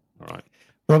argument. All right.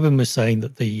 Robin was saying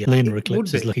that the lunar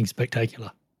eclipse is looking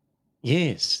spectacular.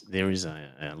 Yes, there is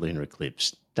a lunar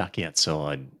eclipse. Duck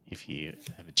outside if you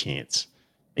have a chance.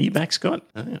 Are you back, Scott?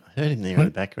 Oh, I heard him there in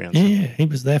the background. Yeah, he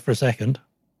was there for a second.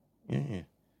 Yeah.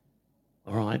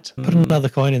 All right. Put another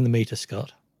coin in the meter,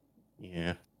 Scott.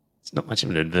 Yeah. It's not much of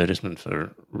an advertisement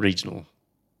for regional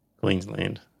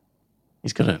Queensland.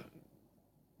 He's got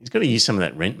to use some of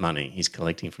that rent money he's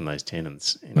collecting from those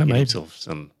tenants and get himself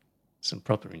some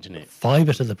proper internet.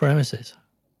 Fibre to the premises.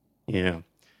 Yeah.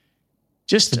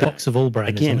 Just the box of all brain,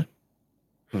 again,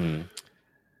 isn't it?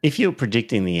 If you're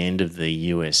predicting the end of the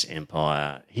US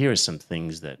empire, here are some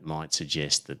things that might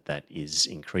suggest that is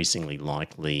increasingly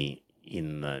likely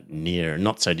in the near,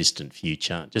 not so distant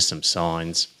future. Just some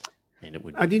signs. And it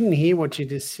would. I didn't hear what you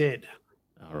just said.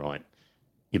 All right.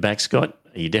 You back, Scott?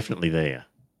 Are you definitely there?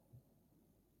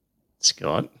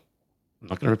 Scott? I'm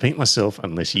not going to repeat myself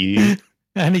unless you...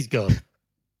 And he's gone.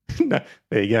 No,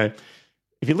 there you go.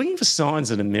 If you're looking for signs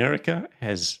that America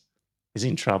is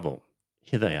in trouble,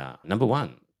 here they are. Number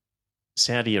one,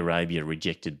 Saudi Arabia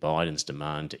rejected Biden's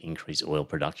demand to increase oil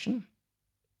production.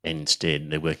 And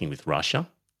instead, they're working with Russia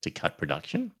to cut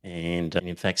production. And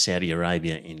in fact, Saudi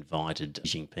Arabia invited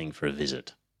Xi Jinping for a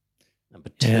visit. Number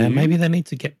 2. Yeah, maybe they need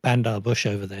to get Bandar Bush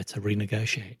over there to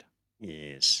renegotiate.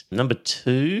 Yes. Number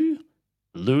 2,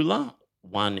 Lula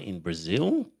won in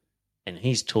Brazil, and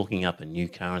he's talking up a new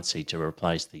currency to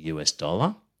replace the US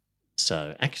dollar.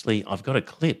 So actually, I've got a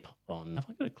clip on. Have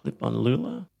I got a clip on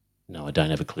Lula? No, I don't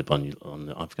have a clip on.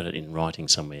 I've got it in writing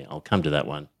somewhere. I'll come to that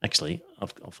one. Actually,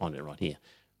 I'll find it right here.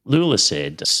 Lula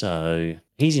said, so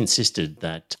he's insisted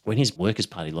that when his Workers'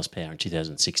 Party lost power in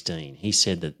 2016, he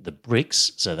said that the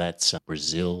BRICS, so that's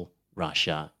Brazil,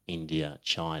 Russia, India,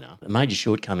 China, the major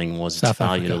shortcoming was its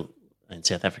failure in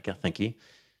South Africa, thank you.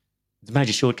 The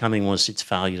major shortcoming was its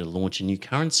failure to launch a new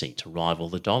currency to rival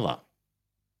the dollar.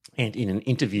 And in an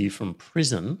interview from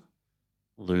prison,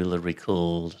 Lula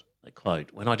recalled,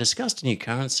 quote, "When I discussed a new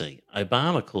currency,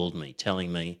 Obama called me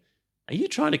telling me, 'Are you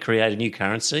trying to create a new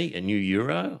currency, a new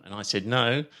euro?' And I said,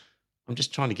 'No, I'm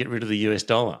just trying to get rid of the US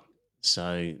dollar.'"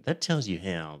 So that tells you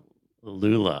how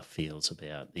Lula feels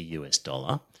about the US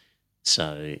dollar.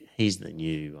 So he's the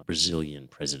new Brazilian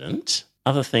president.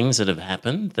 Other things that have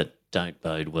happened that don't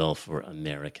bode well for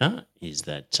America is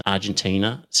that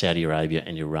Argentina, Saudi Arabia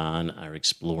and Iran are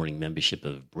exploring membership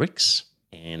of BRICS.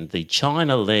 And the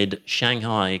China-led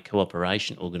Shanghai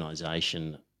Cooperation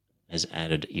Organization has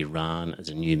added Iran as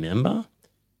a new member.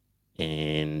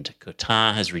 And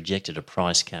Qatar has rejected a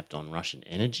price cap on Russian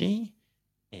energy.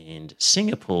 And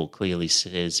Singapore clearly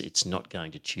says it's not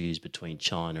going to choose between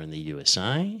China and the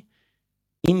USA.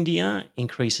 India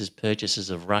increases purchases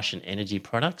of Russian energy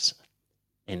products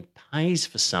and pays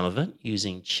for some of it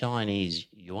using Chinese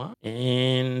yuan.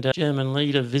 And a German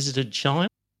leader visited China.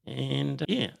 And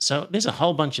so there's a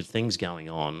whole bunch of things going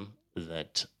on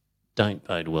that don't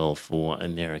bode well for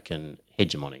American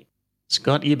hegemony.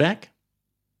 Scott, are you back?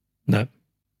 No.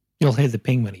 You'll hear the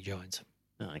ping when he joins.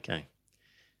 Okay.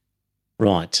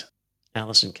 Right.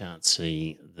 Alison can't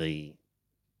see the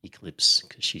eclipse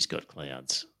because she's got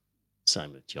clouds.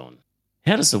 Same with John.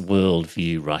 How does the world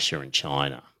view Russia and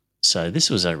China? So this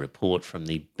was a report from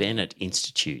the Bennett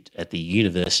Institute at the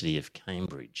University of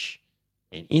Cambridge.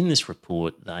 And in this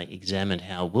report, they examined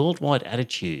how worldwide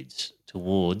attitudes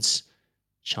towards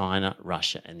China,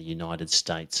 Russia, and the United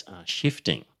States are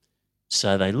shifting.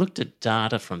 So they looked at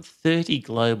data from 30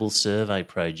 global survey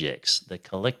projects that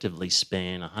collectively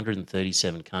span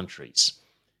 137 countries.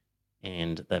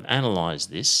 And they've analysed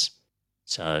this.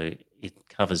 So it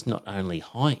covers not only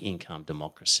high-income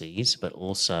democracies, but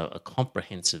also a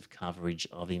comprehensive coverage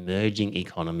of emerging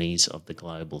economies of the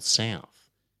global south.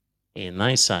 And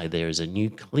they say there is a new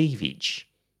cleavage.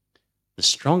 The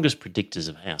strongest predictors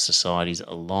of how societies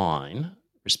align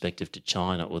respective to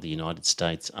China or the United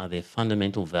States are their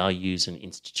fundamental values and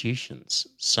institutions.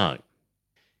 So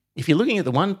if you're looking at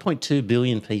the 1.2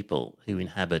 billion people who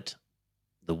inhabit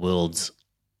the world's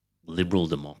liberal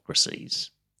democracies,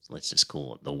 let's just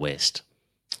call it the West,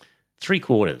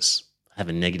 3/4 have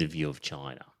a negative view of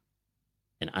China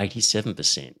and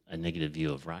 87% a negative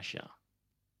view of Russia.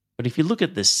 But if you look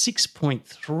at the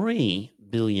 6.3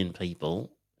 billion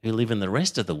people who live in the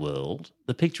rest of the world,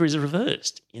 the picture is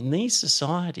reversed. In these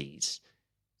societies,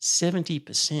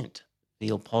 70%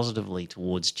 feel positively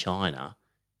towards China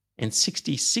and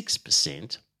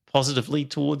 66% positively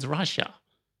towards Russia.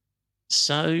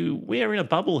 So we're in a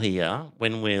bubble here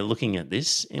when we're looking at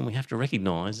this, and we have to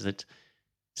recognise that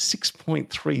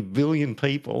 6.3 billion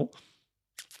people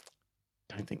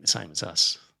don't think the same as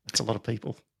us. That's a lot of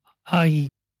people.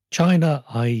 China,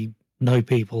 I know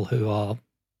people who are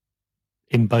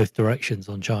in both directions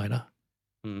on China.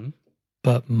 Mm.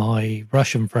 But my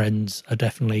Russian friends are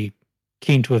definitely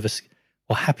keen to have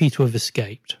or happy to have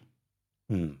escaped.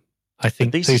 Mm. I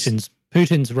think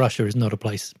Putin's Russia is not a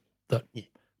place that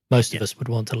most of us would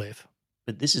want to live.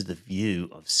 But this is the view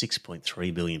of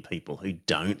 6.3 billion people who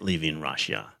don't live in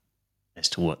Russia as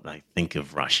to what they think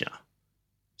of Russia.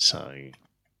 So,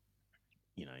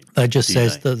 that just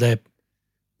says that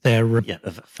they're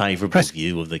a favourable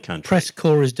view of the country. Press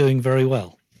corps is doing very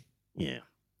well. Yeah.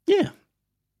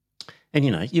 And,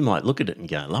 you might look at it and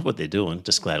go, I love what they're doing,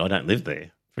 just glad I don't live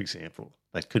there, for example.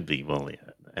 That could be, the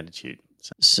attitude.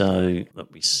 So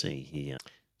let me see here.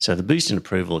 So the boost in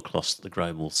approval across the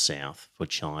global south for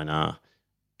China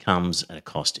comes at a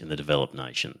cost in the developed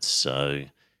nations. So,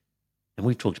 and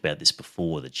we've talked about this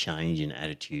before, the change in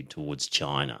attitude towards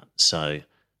China. So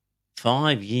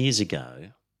 5 years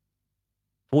ago,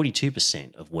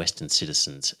 42% of Western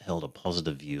citizens held a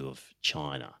positive view of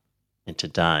China. And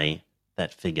today,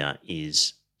 that figure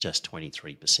is just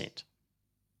 23%.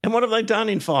 And what have they done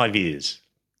in 5 years?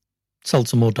 Sold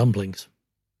some more dumplings.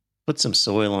 Put some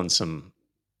soil on some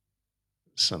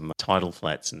some tidal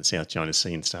flats in the South China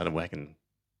Sea and started whacking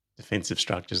defensive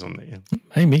structures on there.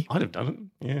 Maybe. I'd have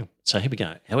done it, yeah. So here we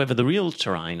go. However, the real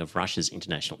terrain of Russia's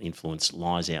international influence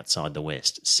lies outside the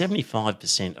West.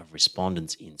 75% of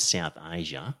respondents in South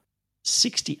Asia,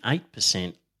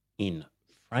 68% in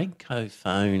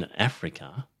Francophone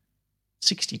Africa,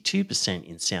 62%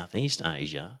 in Southeast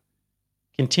Asia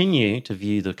continue to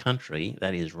view the country,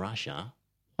 that is Russia,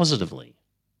 positively,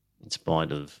 in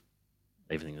spite of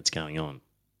everything that's going on.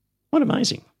 What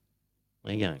amazing.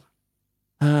 There you go.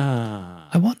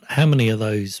 I wonder how many of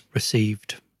those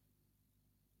received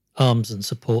arms and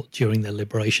support during their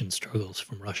liberation struggles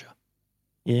from Russia.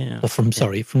 Yeah. Or from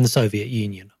the Soviet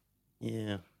Union.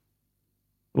 Yeah.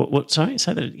 What? Sorry,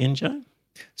 say that again, Joe?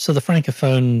 So the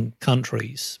Francophone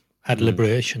countries had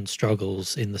liberation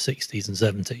struggles in the 60s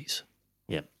and 70s.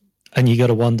 Yep. And you got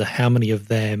to wonder how many of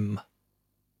them,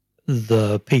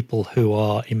 the people who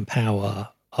are in power,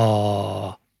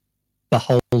 are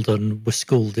beholden, were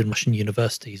schooled in Russian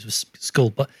universities, was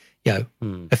schooled, but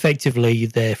effectively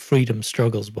their freedom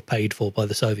struggles were paid for by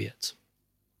the Soviets,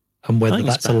 and whether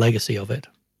that's a legacy of it.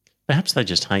 Perhaps they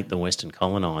just hate the Western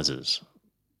colonizers.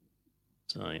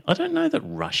 So I don't know that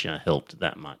Russia helped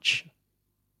that much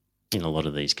in a lot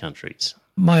of these countries.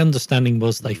 My understanding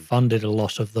was they funded a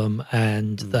lot of them,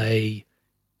 and they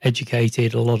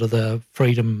educated a lot of the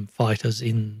freedom fighters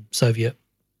in Soviet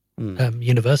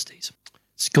universities.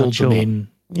 Schooled them in,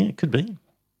 it could be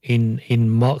in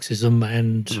Marxism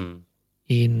and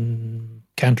in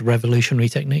counter-revolutionary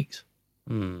techniques.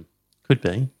 Could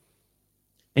be.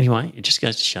 Anyway, it just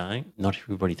goes to show not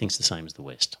everybody thinks the same as the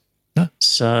West. No.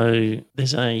 So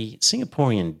there's a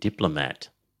Singaporean diplomat,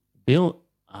 Bill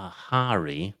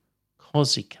Ahari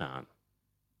Kozikan.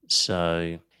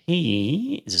 So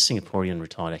he is a Singaporean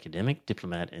retired academic,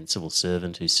 diplomat and civil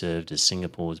servant who served as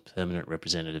Singapore's permanent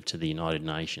representative to the United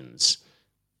Nations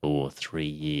for 3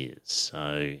 years.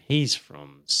 So he's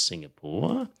from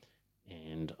Singapore,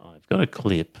 and I've got a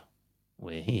clip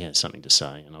where he has something to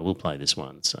say, and I will play this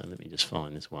one. So let me just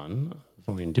find this one.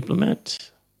 Foreign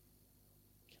diplomat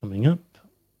coming up.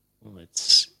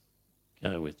 Let's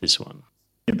go with this one.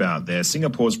 About there,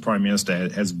 Singapore's Prime Minister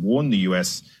has warned the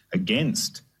US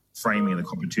against framing the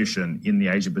competition in the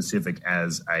Asia Pacific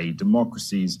as a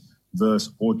democracies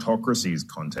versus autocracies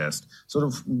contest. Sort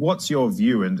of what's your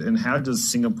view, and how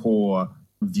does Singapore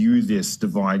view this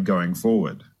divide going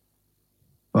forward?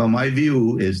 Well, my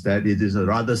view is that it is a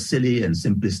rather silly and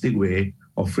simplistic way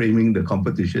of framing the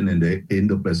competition in the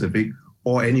Indo-Pacific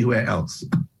or anywhere else,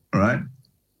 all right?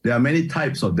 There are many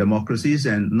types of democracies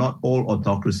and not all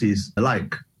autocracies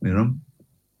alike,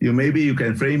 Maybe you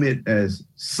can frame it as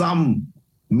some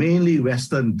mainly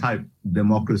Western type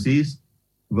democracies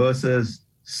versus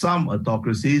some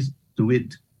autocracies, to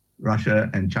wit, Russia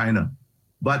and China.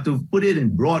 But to put it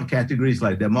in broad categories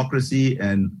like democracy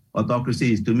and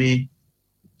autocracy is, to me,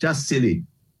 just silly.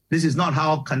 This is not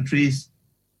how countries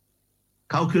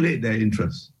calculate their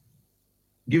interests.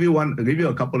 I'll give you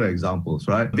a couple of examples,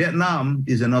 right? Vietnam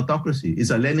is an autocracy. It's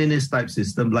a Leninist type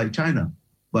system like China.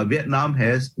 But Vietnam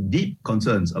has deep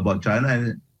concerns about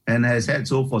China and has had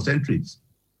so for centuries.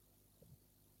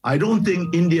 I don't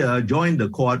think India joined the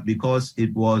Quad because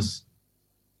it was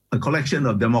a collection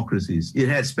of democracies. It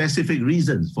had specific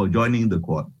reasons for joining the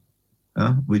Quad,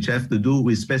 which have to do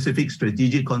with specific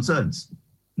strategic concerns,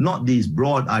 not these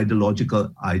broad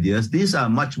ideological ideas. These are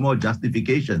much more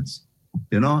justifications.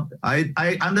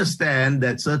 I understand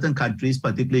that certain countries,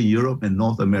 particularly Europe and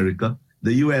North America,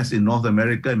 the US in North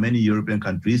America and many European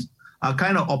countries, are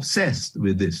kind of obsessed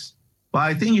with this. But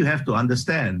I think you have to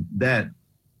understand that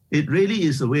it really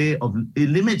is a way of, it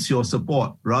limits your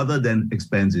support rather than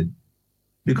expands it.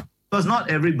 Because not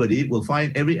everybody will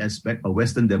find every aspect of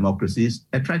Western democracies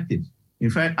attractive. In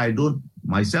fact, I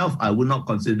would not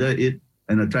consider it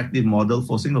an attractive model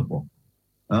for Singapore.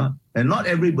 And not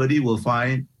everybody will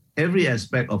find every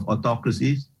aspect of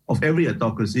every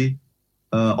autocracy,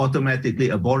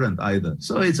 automatically abhorrent either.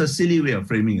 So it's a silly way of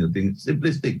framing the thing.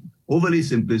 Simplistic, overly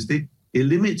simplistic. It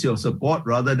limits your support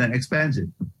rather than expands it.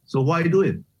 So why do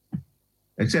it?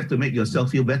 Except to make yourself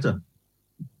feel better.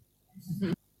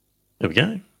 There we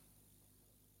go.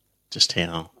 Just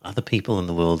how other people in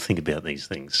the world think about these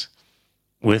things.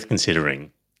 Worth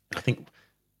considering. I think.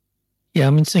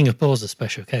 Yeah, Singapore's a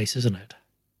special case, isn't it?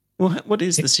 Well, what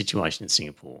is the situation in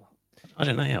Singapore? I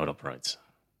don't know how it operates.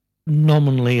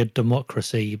 Nominally a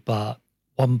democracy, but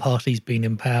one party's been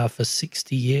in power for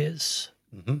 60 years.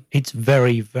 Mm-hmm. It's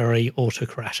very, very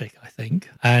autocratic, I think,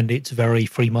 and it's very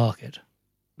free market.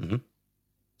 Mm-hmm.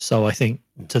 So I think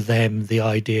to them, the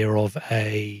idea of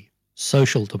a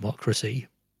social democracy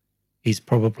is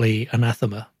probably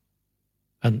anathema.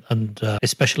 and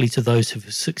especially to those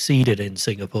who've succeeded in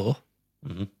Singapore,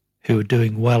 Mm-hmm. who are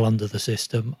doing well under the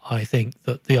system, I think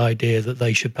that the idea that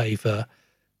they should pay for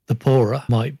the poorer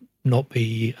might not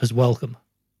be as welcome.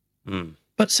 Mm.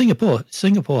 But Singapore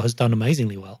has done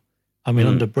amazingly well. I mean,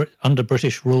 under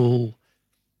British rule,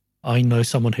 I know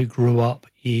someone who grew up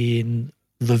in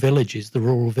the villages, the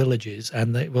rural villages,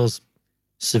 and it was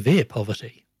severe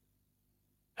poverty.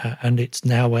 And it's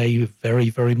now a very,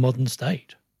 very modern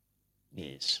state.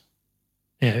 Yes.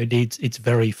 You know, it's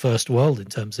very first world in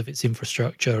terms of its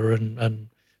infrastructure and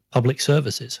public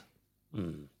services.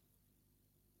 Mm.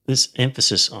 This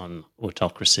emphasis on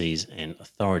autocracies and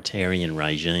authoritarian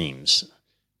regimes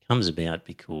comes about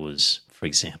because, for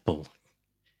example,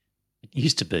 it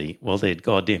used to be, well, they're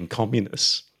goddamn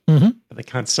communists, Mm-hmm. but they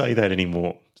can't say that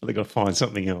anymore, so they've got to find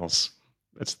something else.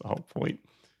 That's the whole point.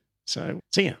 So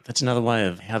yeah, that's another way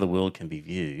of how the world can be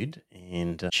viewed.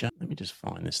 And let me just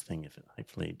find this thing, if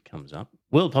hopefully it comes up.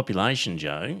 World population,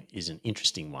 Joe, is an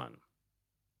interesting one.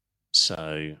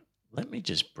 So let me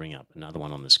just bring up another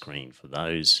one on the screen for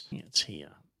those. It's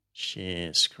here.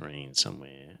 Share screen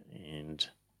somewhere, and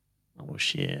I will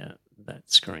share that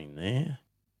screen there.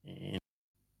 And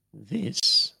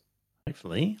this,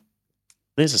 hopefully,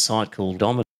 there's a site called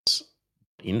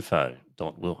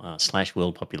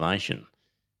Dominus.info/world population.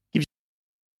 Gives you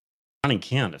a running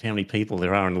count of how many people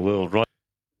there are in the world, right?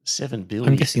 7 billion.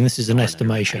 I'm guessing this is an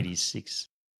estimation. 86.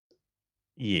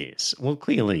 Yes. Well,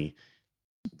 clearly,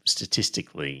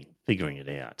 statistically figuring it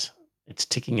out. It's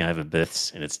ticking over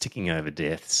births and it's ticking over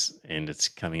deaths, and it's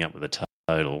coming up with a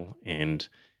total. And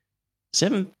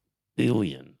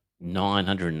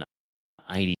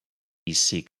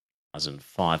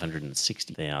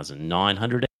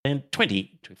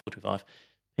 7,986,560,920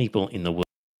 people in the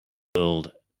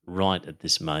world right at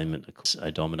this moment,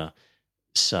 odomina.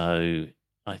 So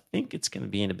I think it's going to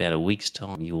be in about a week's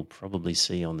time. You'll probably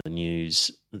see on the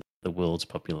news that the world's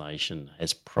population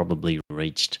has probably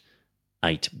reached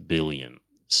 8 billion.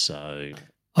 So,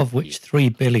 Of which 3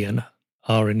 billion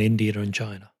are in India and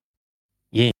China.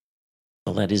 yeah,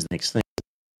 well, that is the next thing.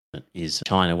 Is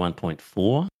China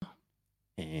 1.4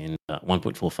 and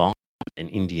 1.45 and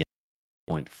India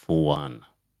 0.41.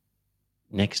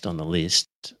 Next on the list,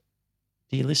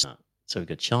 dear listener, so we've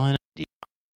got China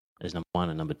as number 1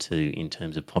 and number 2 in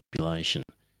terms of population.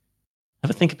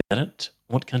 Have a think about it.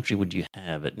 What country would you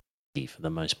have at for the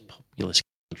most populous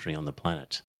country on the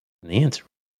planet? And the answer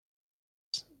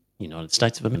is United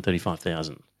States of America,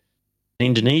 35,000.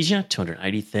 Indonesia,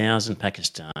 280,000.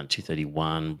 Pakistan,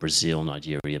 231. Brazil,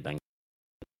 Nigeria, Bangladesh,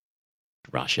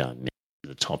 Russia,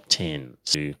 the top 10.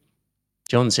 So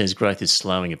John says growth is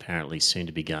slowing, apparently soon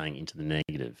to be going into the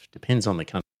negative. Depends on the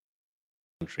country.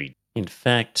 In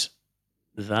fact,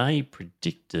 they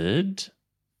predicted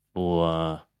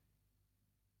for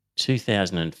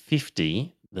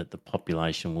 2050 that the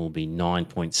population will be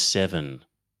 9.7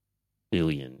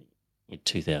 billion in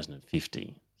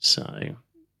 2050. So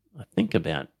I think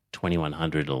about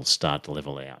 2100 will start to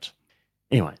level out.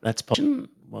 Anyway, that's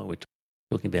while we're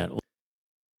talking about all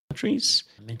countries.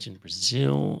 I mentioned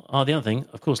Brazil. Oh, the other thing,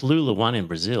 of course, Lula won in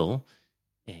Brazil,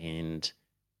 and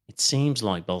it seems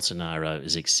like Bolsonaro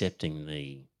is accepting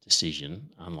the decision,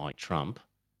 unlike Trump.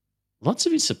 Lots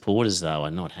of his supporters, though,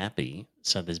 are not happy.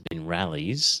 So there's been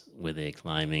rallies where they're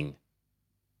claiming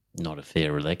not a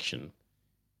fair election.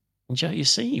 And Joe, you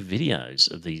see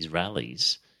videos of these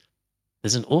rallies.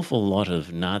 There's an awful lot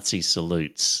of Nazi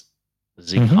salutes,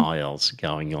 Sieg Heils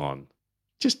going on.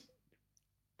 Just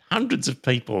hundreds of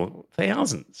people,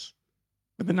 thousands,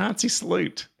 with the Nazi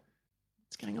salute.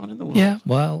 What's going on in the world? Yeah,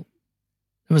 well,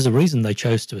 there was a reason they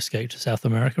chose to escape to South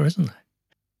America, isn't there?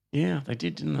 Yeah, they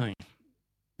did, didn't they?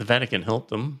 The Vatican helped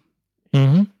them.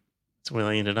 Mm-hmm. That's where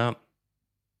they ended up.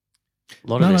 A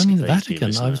lot Not of only the escapees, dear Vatican.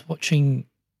 listener. I was watching.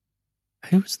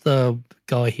 Who was the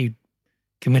guy who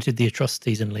committed the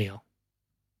atrocities in Lyon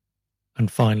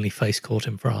and finally face court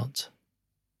in France?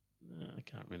 I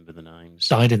can't remember the names.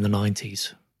 Died in the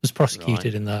 90s. Was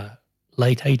prosecuted Right. in the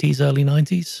late 80s, early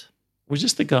 90s. Was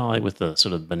this the guy with the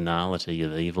sort of banality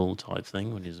of evil type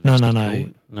thing? When he was No.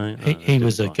 investigated? No. He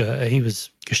was guy. he was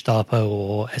Gestapo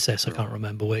or SS. I can't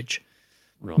remember which.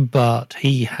 Right. But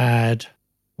he had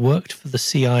worked for the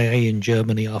CIA in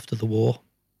Germany after the war,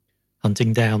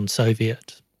 hunting down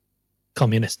Soviet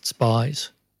communist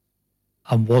spies,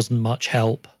 and wasn't much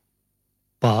help.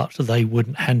 But they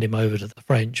wouldn't hand him over to the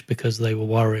French because they were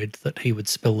worried that he would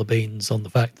spill the beans on the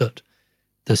fact that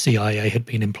the CIA had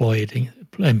been employing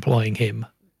him.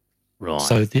 Right.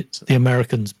 So the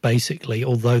Americans basically,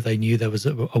 although they knew there was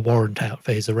a warrant out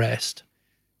for his arrest,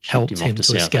 Shipped helped off him to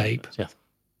South escape. Africa.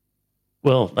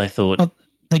 Well, they thought Well,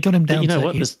 They got him But down you know to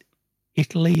what? There's,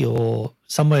 Italy or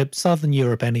somewhere, southern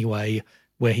Europe anyway,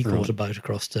 where he Right. caught a boat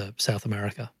across to South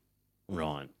America.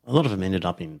 right. A lot of them ended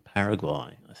up in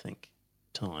Paraguay, I think,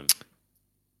 time.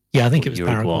 Yeah, I think Or it was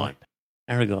Uruguay.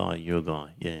 Paraguay.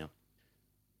 Uruguay, yeah.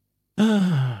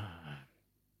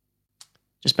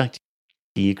 Just back to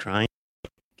Ukraine,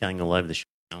 going all over the show.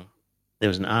 There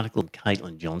was an article of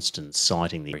Caitlin Johnston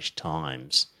citing the Irish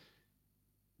Times,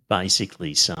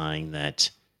 basically saying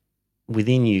that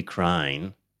within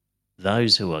Ukraine,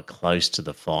 those who are close to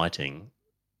the fighting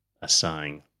are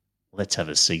saying, let's have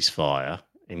a ceasefire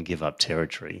and give up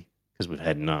territory because we've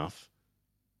had enough.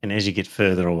 And as you get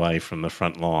further away from the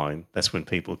front line, that's when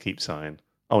people keep saying,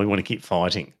 oh, we want to keep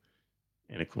fighting.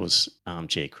 And of course,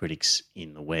 armchair critics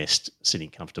in the West, sitting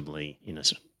comfortably in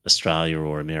Australia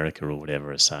or America or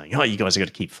whatever, are saying, oh, you guys have got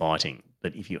to keep fighting.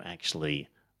 But if you actually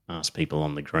ask people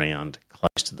on the ground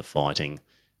close to the fighting,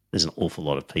 there's an awful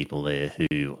lot of people there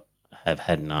who have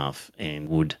had enough and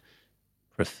would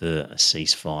prefer a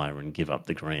ceasefire and give up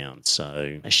the ground.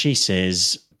 So, as she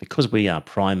says, because we are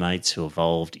primates who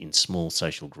evolved in small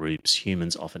social groups,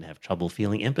 humans often have trouble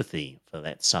feeling empathy for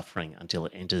that suffering until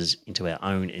it enters into our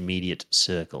own immediate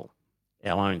circle,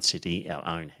 our own city, our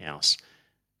own house,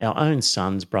 our own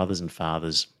sons, brothers and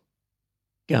fathers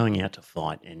going out to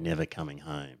fight and never coming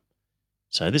home.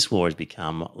 So this war has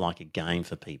become like a game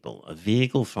for people, a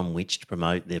vehicle from which to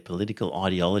promote their political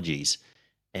ideologies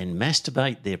and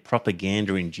masturbate their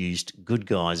propaganda-induced good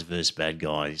guys versus bad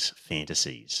guys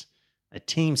fantasies. A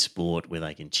team sport where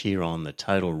they can cheer on the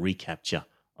total recapture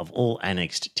of all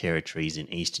annexed territories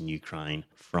in eastern Ukraine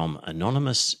from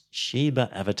anonymous Sheba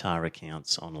avatar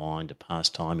accounts online to pass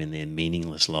time in their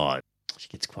meaningless lives. She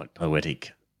gets quite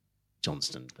poetic,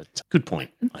 Johnston, but good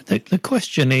point, I think. The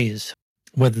question is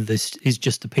whether this is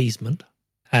just appeasement,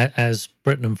 as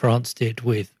Britain and France did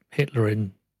with Hitler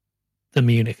in the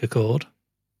Munich Accord,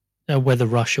 whether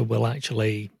Russia will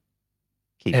actually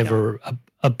Keep ever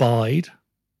abide.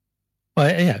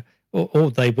 Well,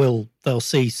 or they'll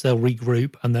cease, they'll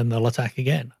regroup, and then they'll attack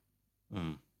again.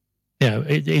 Mm.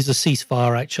 Is a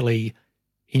ceasefire actually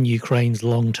in Ukraine's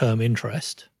long-term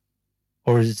interest,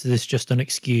 or is this just an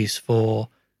excuse for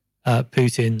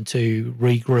Putin to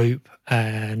regroup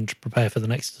and prepare for the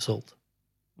next assault?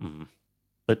 Mm.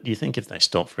 But do you think if they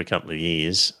stopped for a couple of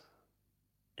years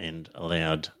and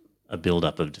allowed a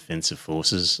build-up of defensive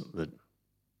forces that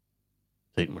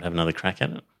Putin would have another crack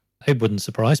at it? It wouldn't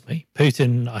surprise me.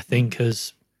 Putin, I think,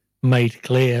 has made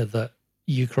clear that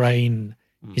Ukraine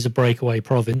is a breakaway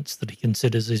province that he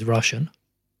considers is Russian,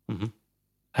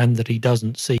 and that he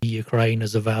doesn't see Ukraine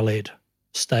as a valid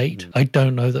state. I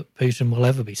don't know that Putin will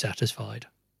ever be satisfied.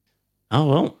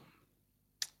 Oh,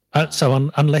 well. So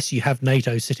unless you have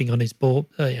NATO sitting on his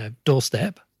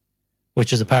doorstep,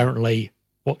 which is apparently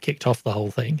what kicked off the whole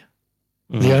thing,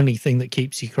 the only thing that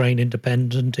keeps Ukraine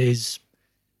independent is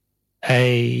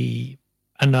an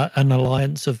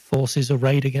alliance of forces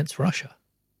arrayed against Russia.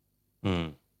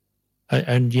 And,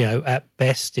 at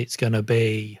best, it's going to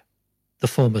be the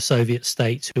former Soviet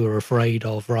states who are afraid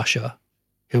of Russia,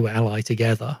 who ally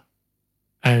together,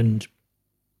 and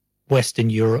Western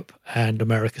Europe and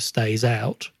America stays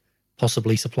out,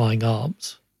 possibly supplying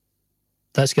arms.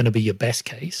 That's going to be your best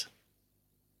case.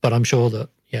 But I'm sure that,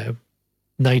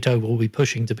 NATO will be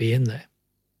pushing to be in there.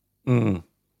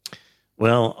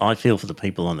 Well, I feel for the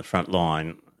people on the front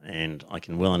line, and I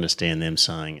can well understand them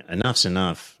saying, enough's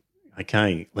enough.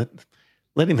 Okay,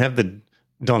 let him have the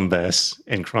Donbass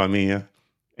and Crimea,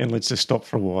 and let's just stop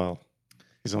for a while.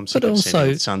 Because I'm sick of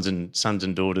sending sons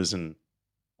and daughters and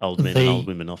old men and old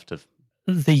women off to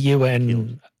the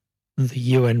UN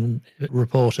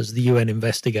reporters, the UN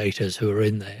investigators who are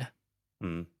in there,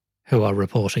 who are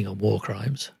reporting on war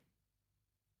crimes.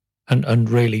 And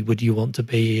really, would you want to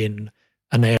be in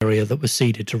an area that was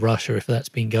ceded to Russia if that's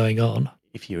been going on?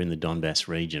 If you're in the Donbass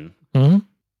region, Mm-hmm.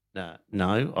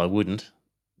 No, I wouldn't.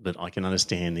 But I can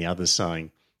understand the others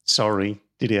saying, sorry,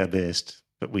 did our best,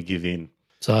 but we give in.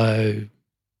 So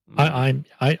I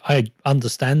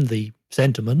understand the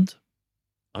sentiment.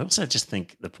 I also just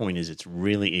think the point is it's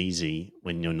really easy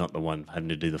when you're not the one having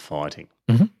to do the fighting.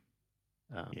 Mm-hmm.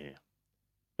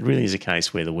 It really is a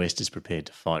case where the West is prepared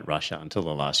to fight Russia until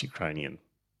the last Ukrainian.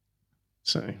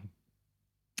 So,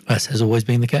 as has always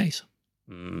been the case.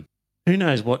 Who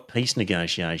knows what peace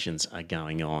negotiations are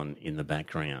going on in the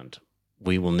background?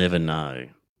 We will never know,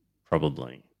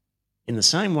 probably. In the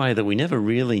same way that we never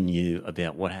really knew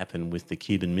about what happened with the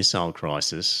Cuban Missile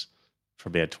Crisis for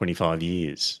about 25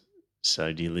 years.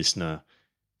 So, dear listener,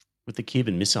 with the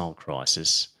Cuban Missile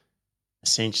Crisis,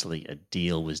 essentially a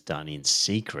deal was done in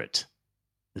secret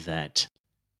that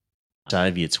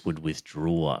Soviets would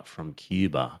withdraw from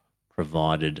Cuba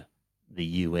provided the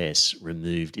US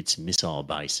removed its missile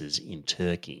bases in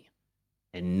Turkey.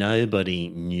 And nobody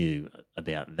knew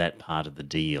about that part of the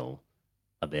deal,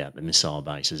 about the missile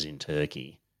bases in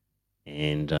Turkey.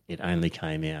 And it only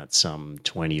came out some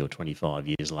 20 or 25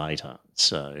 years later.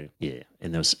 So, yeah,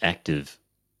 and there was active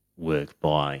work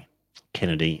by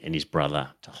Kennedy and his brother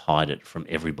to hide it from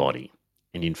everybody.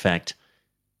 And in fact,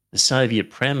 the Soviet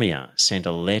premier sent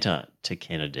a letter to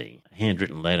Kennedy, a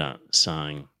handwritten letter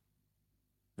saying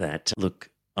that, look,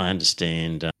 I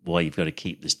understand why you've got to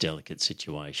keep this delicate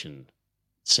situation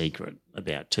secret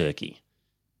about Turkey.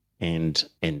 And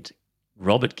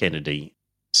Robert Kennedy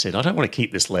said, I don't want to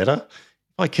keep this letter.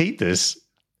 If I keep this,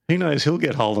 who knows who'll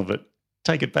get hold of it,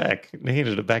 take it back. And he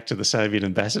handed it back to the Soviet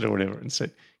ambassador or whatever and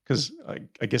said, because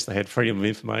I guess they had freedom of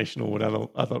information or whatever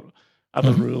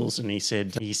other rules. And he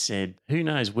said, who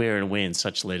knows where and when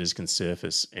such letters can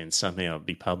surface and somehow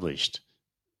be published.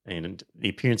 And the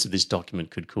appearance of this document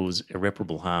could cause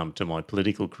irreparable harm to my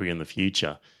political career in the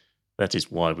future. That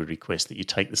is why we request that you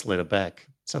take this letter back.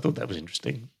 So I thought that was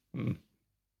interesting.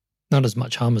 Not as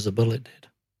much harm as a bullet did.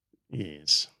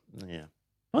 Yes. Yeah.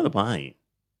 By the way,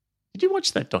 did you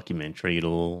watch that documentary at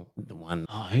all? The one,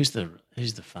 who's the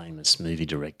famous movie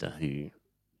director who?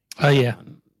 Oh, yeah.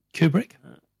 Kubrick?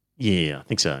 Yeah, I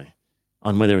think so.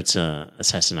 On whether it's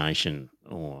assassination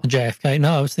or JFK.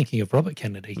 No, I was thinking of Robert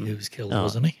Kennedy, who was killed,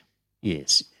 wasn't he?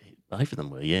 Yes, both of them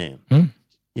were, yeah. Mm.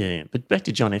 Yeah, but back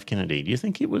to John F. Kennedy. Do you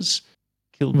think he was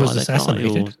killed by that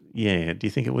assassinated? guy? Yeah, do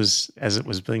you think it was as it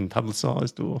was being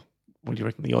publicised, or what do you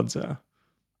reckon the odds are?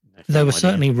 There were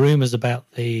certainly rumours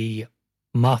about the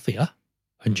mafia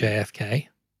and JFK.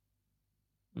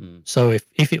 Mm. So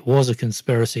if it was a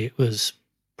conspiracy, it was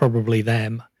probably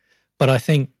them. But I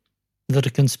think that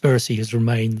a conspiracy has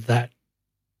remained that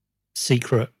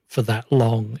secret for that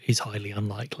long is highly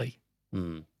unlikely.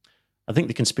 Mm. I think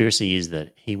the conspiracy is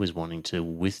that he was wanting to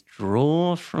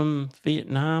withdraw from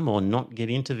Vietnam or not get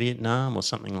into Vietnam or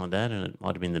something like that, and it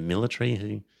might have been the military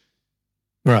who.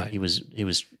 Right. He was.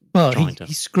 Well,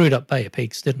 he screwed up Bay of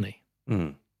Pigs, didn't he?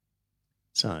 Mm.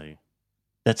 So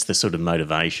that's the sort of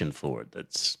motivation for it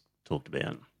that's talked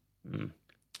about. Mm.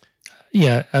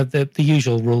 Yeah, the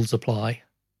usual rules apply.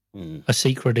 Mm. A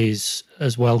secret is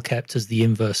as well kept as the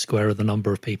inverse square of the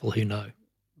number of people who know.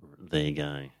 There you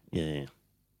go. Yeah.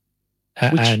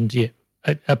 And yeah,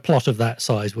 a plot of that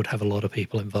size would have a lot of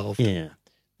people involved. Yeah.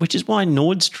 Which is why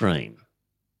Nord Stream.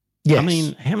 Yes. I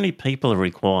mean, how many people are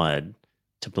required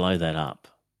to blow that up?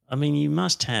 I mean, you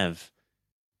must have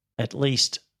at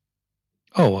least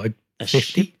a 50?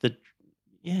 ship that,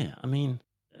 yeah, I mean,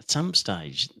 at some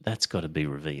stage that's got to be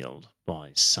revealed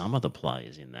by some of the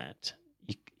players in that.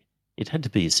 It had to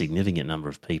be a significant number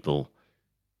of people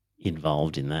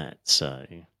involved in that. So,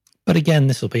 but again,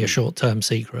 this will be a short-term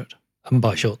secret. And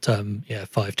by short-term,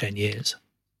 5-10 years.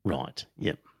 Right.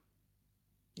 Yep.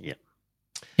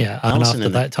 Yeah, and Alison after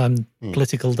that time,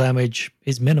 political damage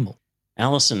is minimal.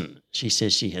 Alison, she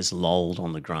says she has lolled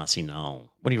on the grassy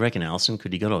knoll. What do you reckon, Alison?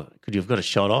 Could you have got a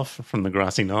shot off from the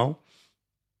grassy knoll?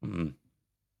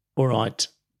 All right,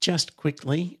 just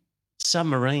quickly,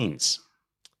 submarines.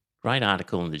 Great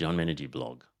article in the John Menergy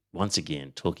blog, once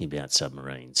again, talking about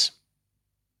submarines.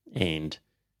 And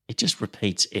it just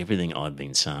repeats everything I've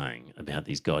been saying about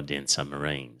these goddamn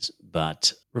submarines,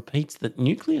 but repeats that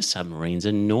nuclear submarines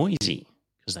are noisy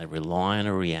because they rely on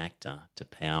a reactor to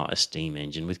power a steam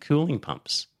engine with cooling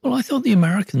pumps. Well, I thought the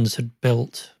Americans had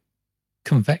built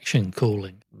convection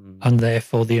cooling, and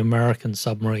therefore the American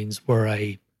submarines were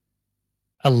a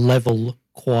level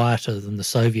quieter than the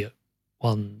Soviet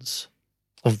ones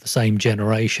of the same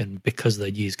generation because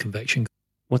they'd use convection.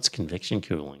 What's convection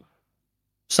cooling?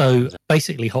 So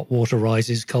basically hot water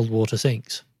rises, cold water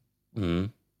sinks. Mm.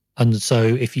 And so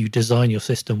if you design your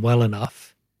system well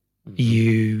enough,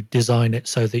 you design it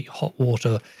so that hot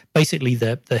water, basically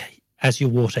as your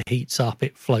water heats up,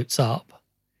 it floats up.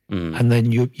 And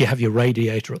then you have your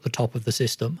radiator at the top of the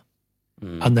system.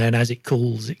 And then as it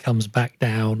cools, it comes back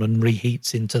down and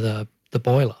reheats into the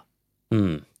boiler.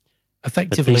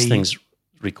 Effectively, but these things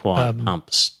require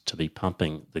pumps to be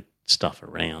pumping the stuff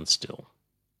around still.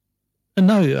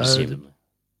 No,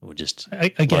 or just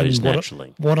again, flows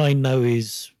naturally. What I know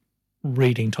is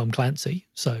reading Tom Clancy,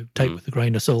 so take with a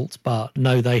grain of salt, but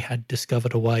no, they had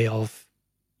discovered a way of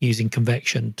using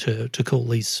convection to cool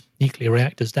these nuclear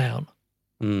reactors down.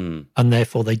 And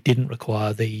therefore they didn't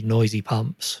require the noisy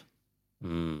pumps,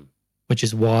 which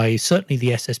is why certainly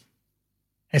the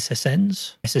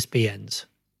SSBNs,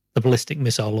 the ballistic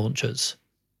missile launchers,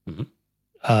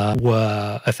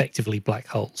 were effectively black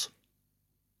holes.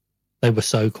 they were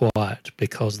so quiet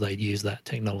because they'd used that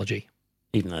technology,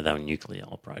 Even though they were nuclear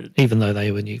operated. even though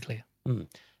they were nuclear.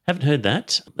 Haven't heard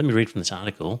that. Let me read from this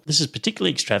article. This is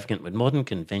particularly extravagant when modern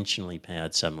conventionally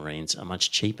powered submarines are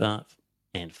much cheaper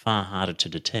and far harder to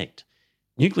detect.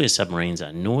 Nuclear submarines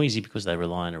are noisy because they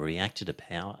rely on a reactor to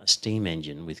power a steam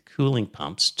engine with cooling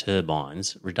pumps,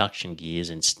 turbines, reduction gears,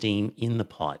 and steam in the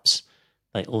pipes.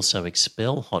 They also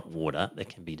expel hot water that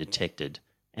can be detected,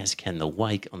 as can the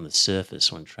wake on the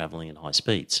surface when travelling at high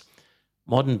speeds.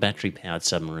 Modern battery-powered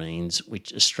submarines,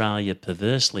 which Australia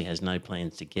perversely has no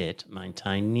plans to get,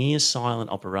 maintain near-silent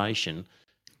operation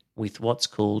with what's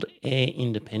called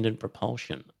air-independent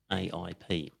propulsion,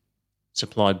 AIP,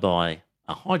 supplied by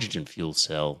a hydrogen fuel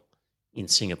cell in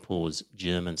Singapore's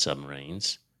German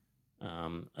submarines,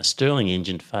 a Stirling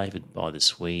engine favoured by the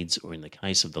Swedes, or in the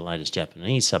case of the latest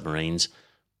Japanese submarines,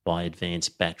 by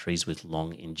advanced batteries with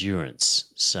long endurance.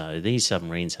 So these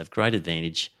submarines have great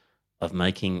advantage of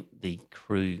making the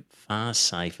crew far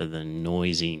safer than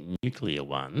noisy nuclear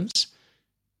ones.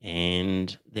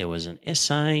 And there was an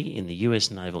essay in the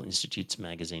US Naval Institute's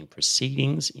magazine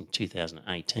Proceedings in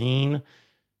 2018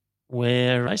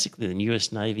 where basically the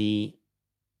US Navy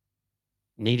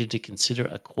needed to consider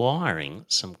acquiring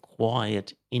some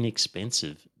quiet,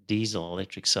 inexpensive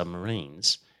diesel-electric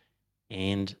submarines.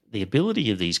 And the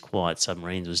ability of these quiet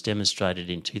submarines was demonstrated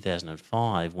in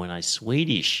 2005 when a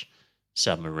Swedish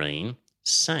submarine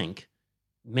sank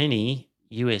many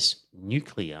US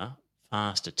nuclear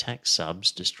fast attack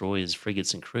subs, destroyers,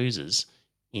 frigates and cruisers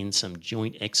in some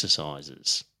joint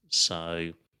exercises.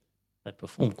 So they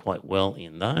performed quite well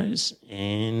in those.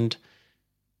 And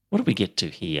what do we get to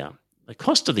here? The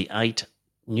cost of the 8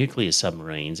 nuclear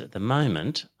submarines at the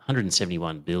moment,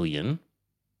 $171 billion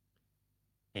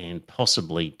and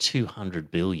possibly $200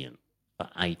 billion for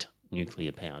 8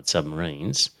 nuclear-powered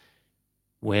submarines,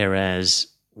 whereas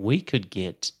we could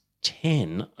get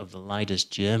 10 of the latest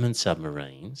German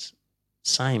submarines,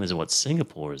 same as what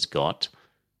Singapore has got,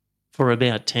 for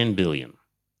about $10 billion.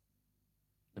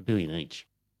 $1 billion each.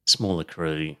 Smaller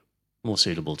crew, more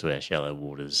suitable to our shallow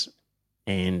waters.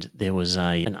 And there was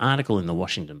an article in the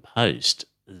Washington Post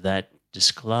that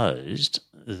disclosed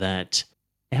that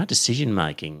our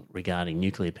decision-making regarding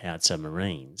nuclear-powered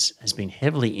submarines has been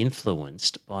heavily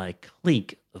influenced by a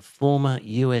clique of former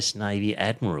US Navy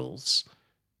admirals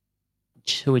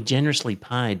who are generously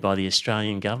paid by the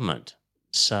Australian government.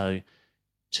 So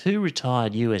 2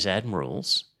 retired US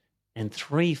admirals and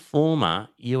 3 former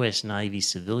US Navy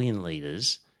civilian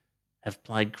leaders have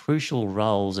played crucial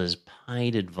roles as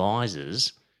paid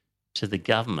advisors to the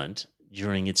government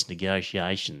during its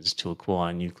negotiations to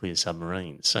acquire nuclear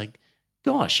submarines. So,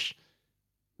 gosh,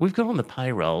 we've got on the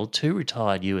payroll 2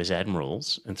 retired US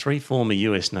admirals and 3 former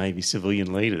US Navy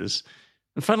civilian leaders.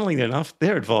 And funnily enough,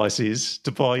 their advice is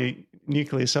to buy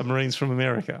nuclear submarines from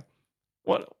America.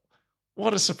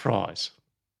 What a surprise.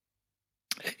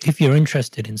 If you're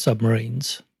interested in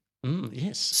submarines,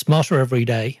 Yes. Smarter Every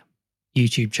Day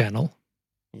YouTube channel,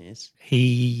 Yes.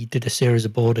 he did a series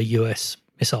aboard a US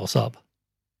missile sub.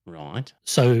 Right.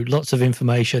 So lots of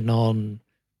information on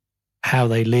how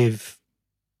they live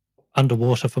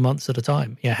underwater for months at a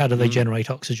time. Yeah, how do they generate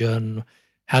oxygen?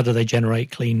 How do they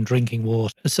generate clean drinking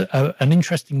water? So, an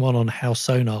interesting one on how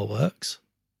sonar works,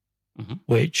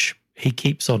 which he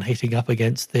keeps on hitting up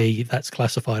against that's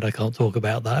classified, I can't talk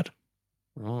about that.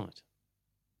 Right.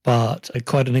 But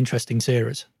quite an interesting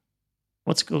series.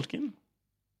 What's it called again?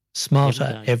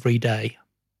 Smarter Every Day.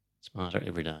 Smarter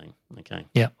Every Day. Okay.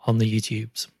 Yeah, on the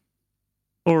YouTubes.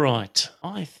 All right.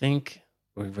 I think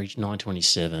we've reached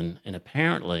 9:27, and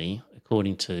apparently,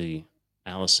 according to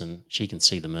Alison, she can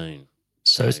see the moon.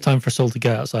 So it's time for us all to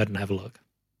go outside and have a look.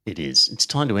 It is. It's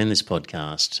time to end this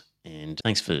podcast, and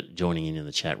thanks for joining in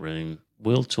the chat room.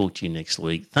 We'll talk to you next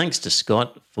week. Thanks to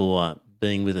Scott for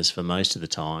being with us for most of the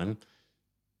time,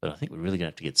 but I think we're really going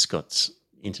to have to get Scott's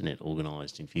internet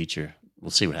organised in future. We'll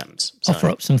see what happens. Offer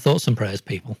up some thoughts and prayers,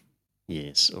 people.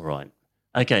 Yes, all right.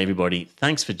 Okay, everybody,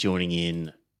 thanks for joining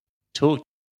in. Talk to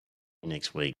you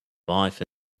next week. Bye.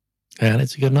 And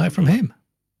it's a good night from him.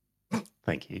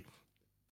 Thank you.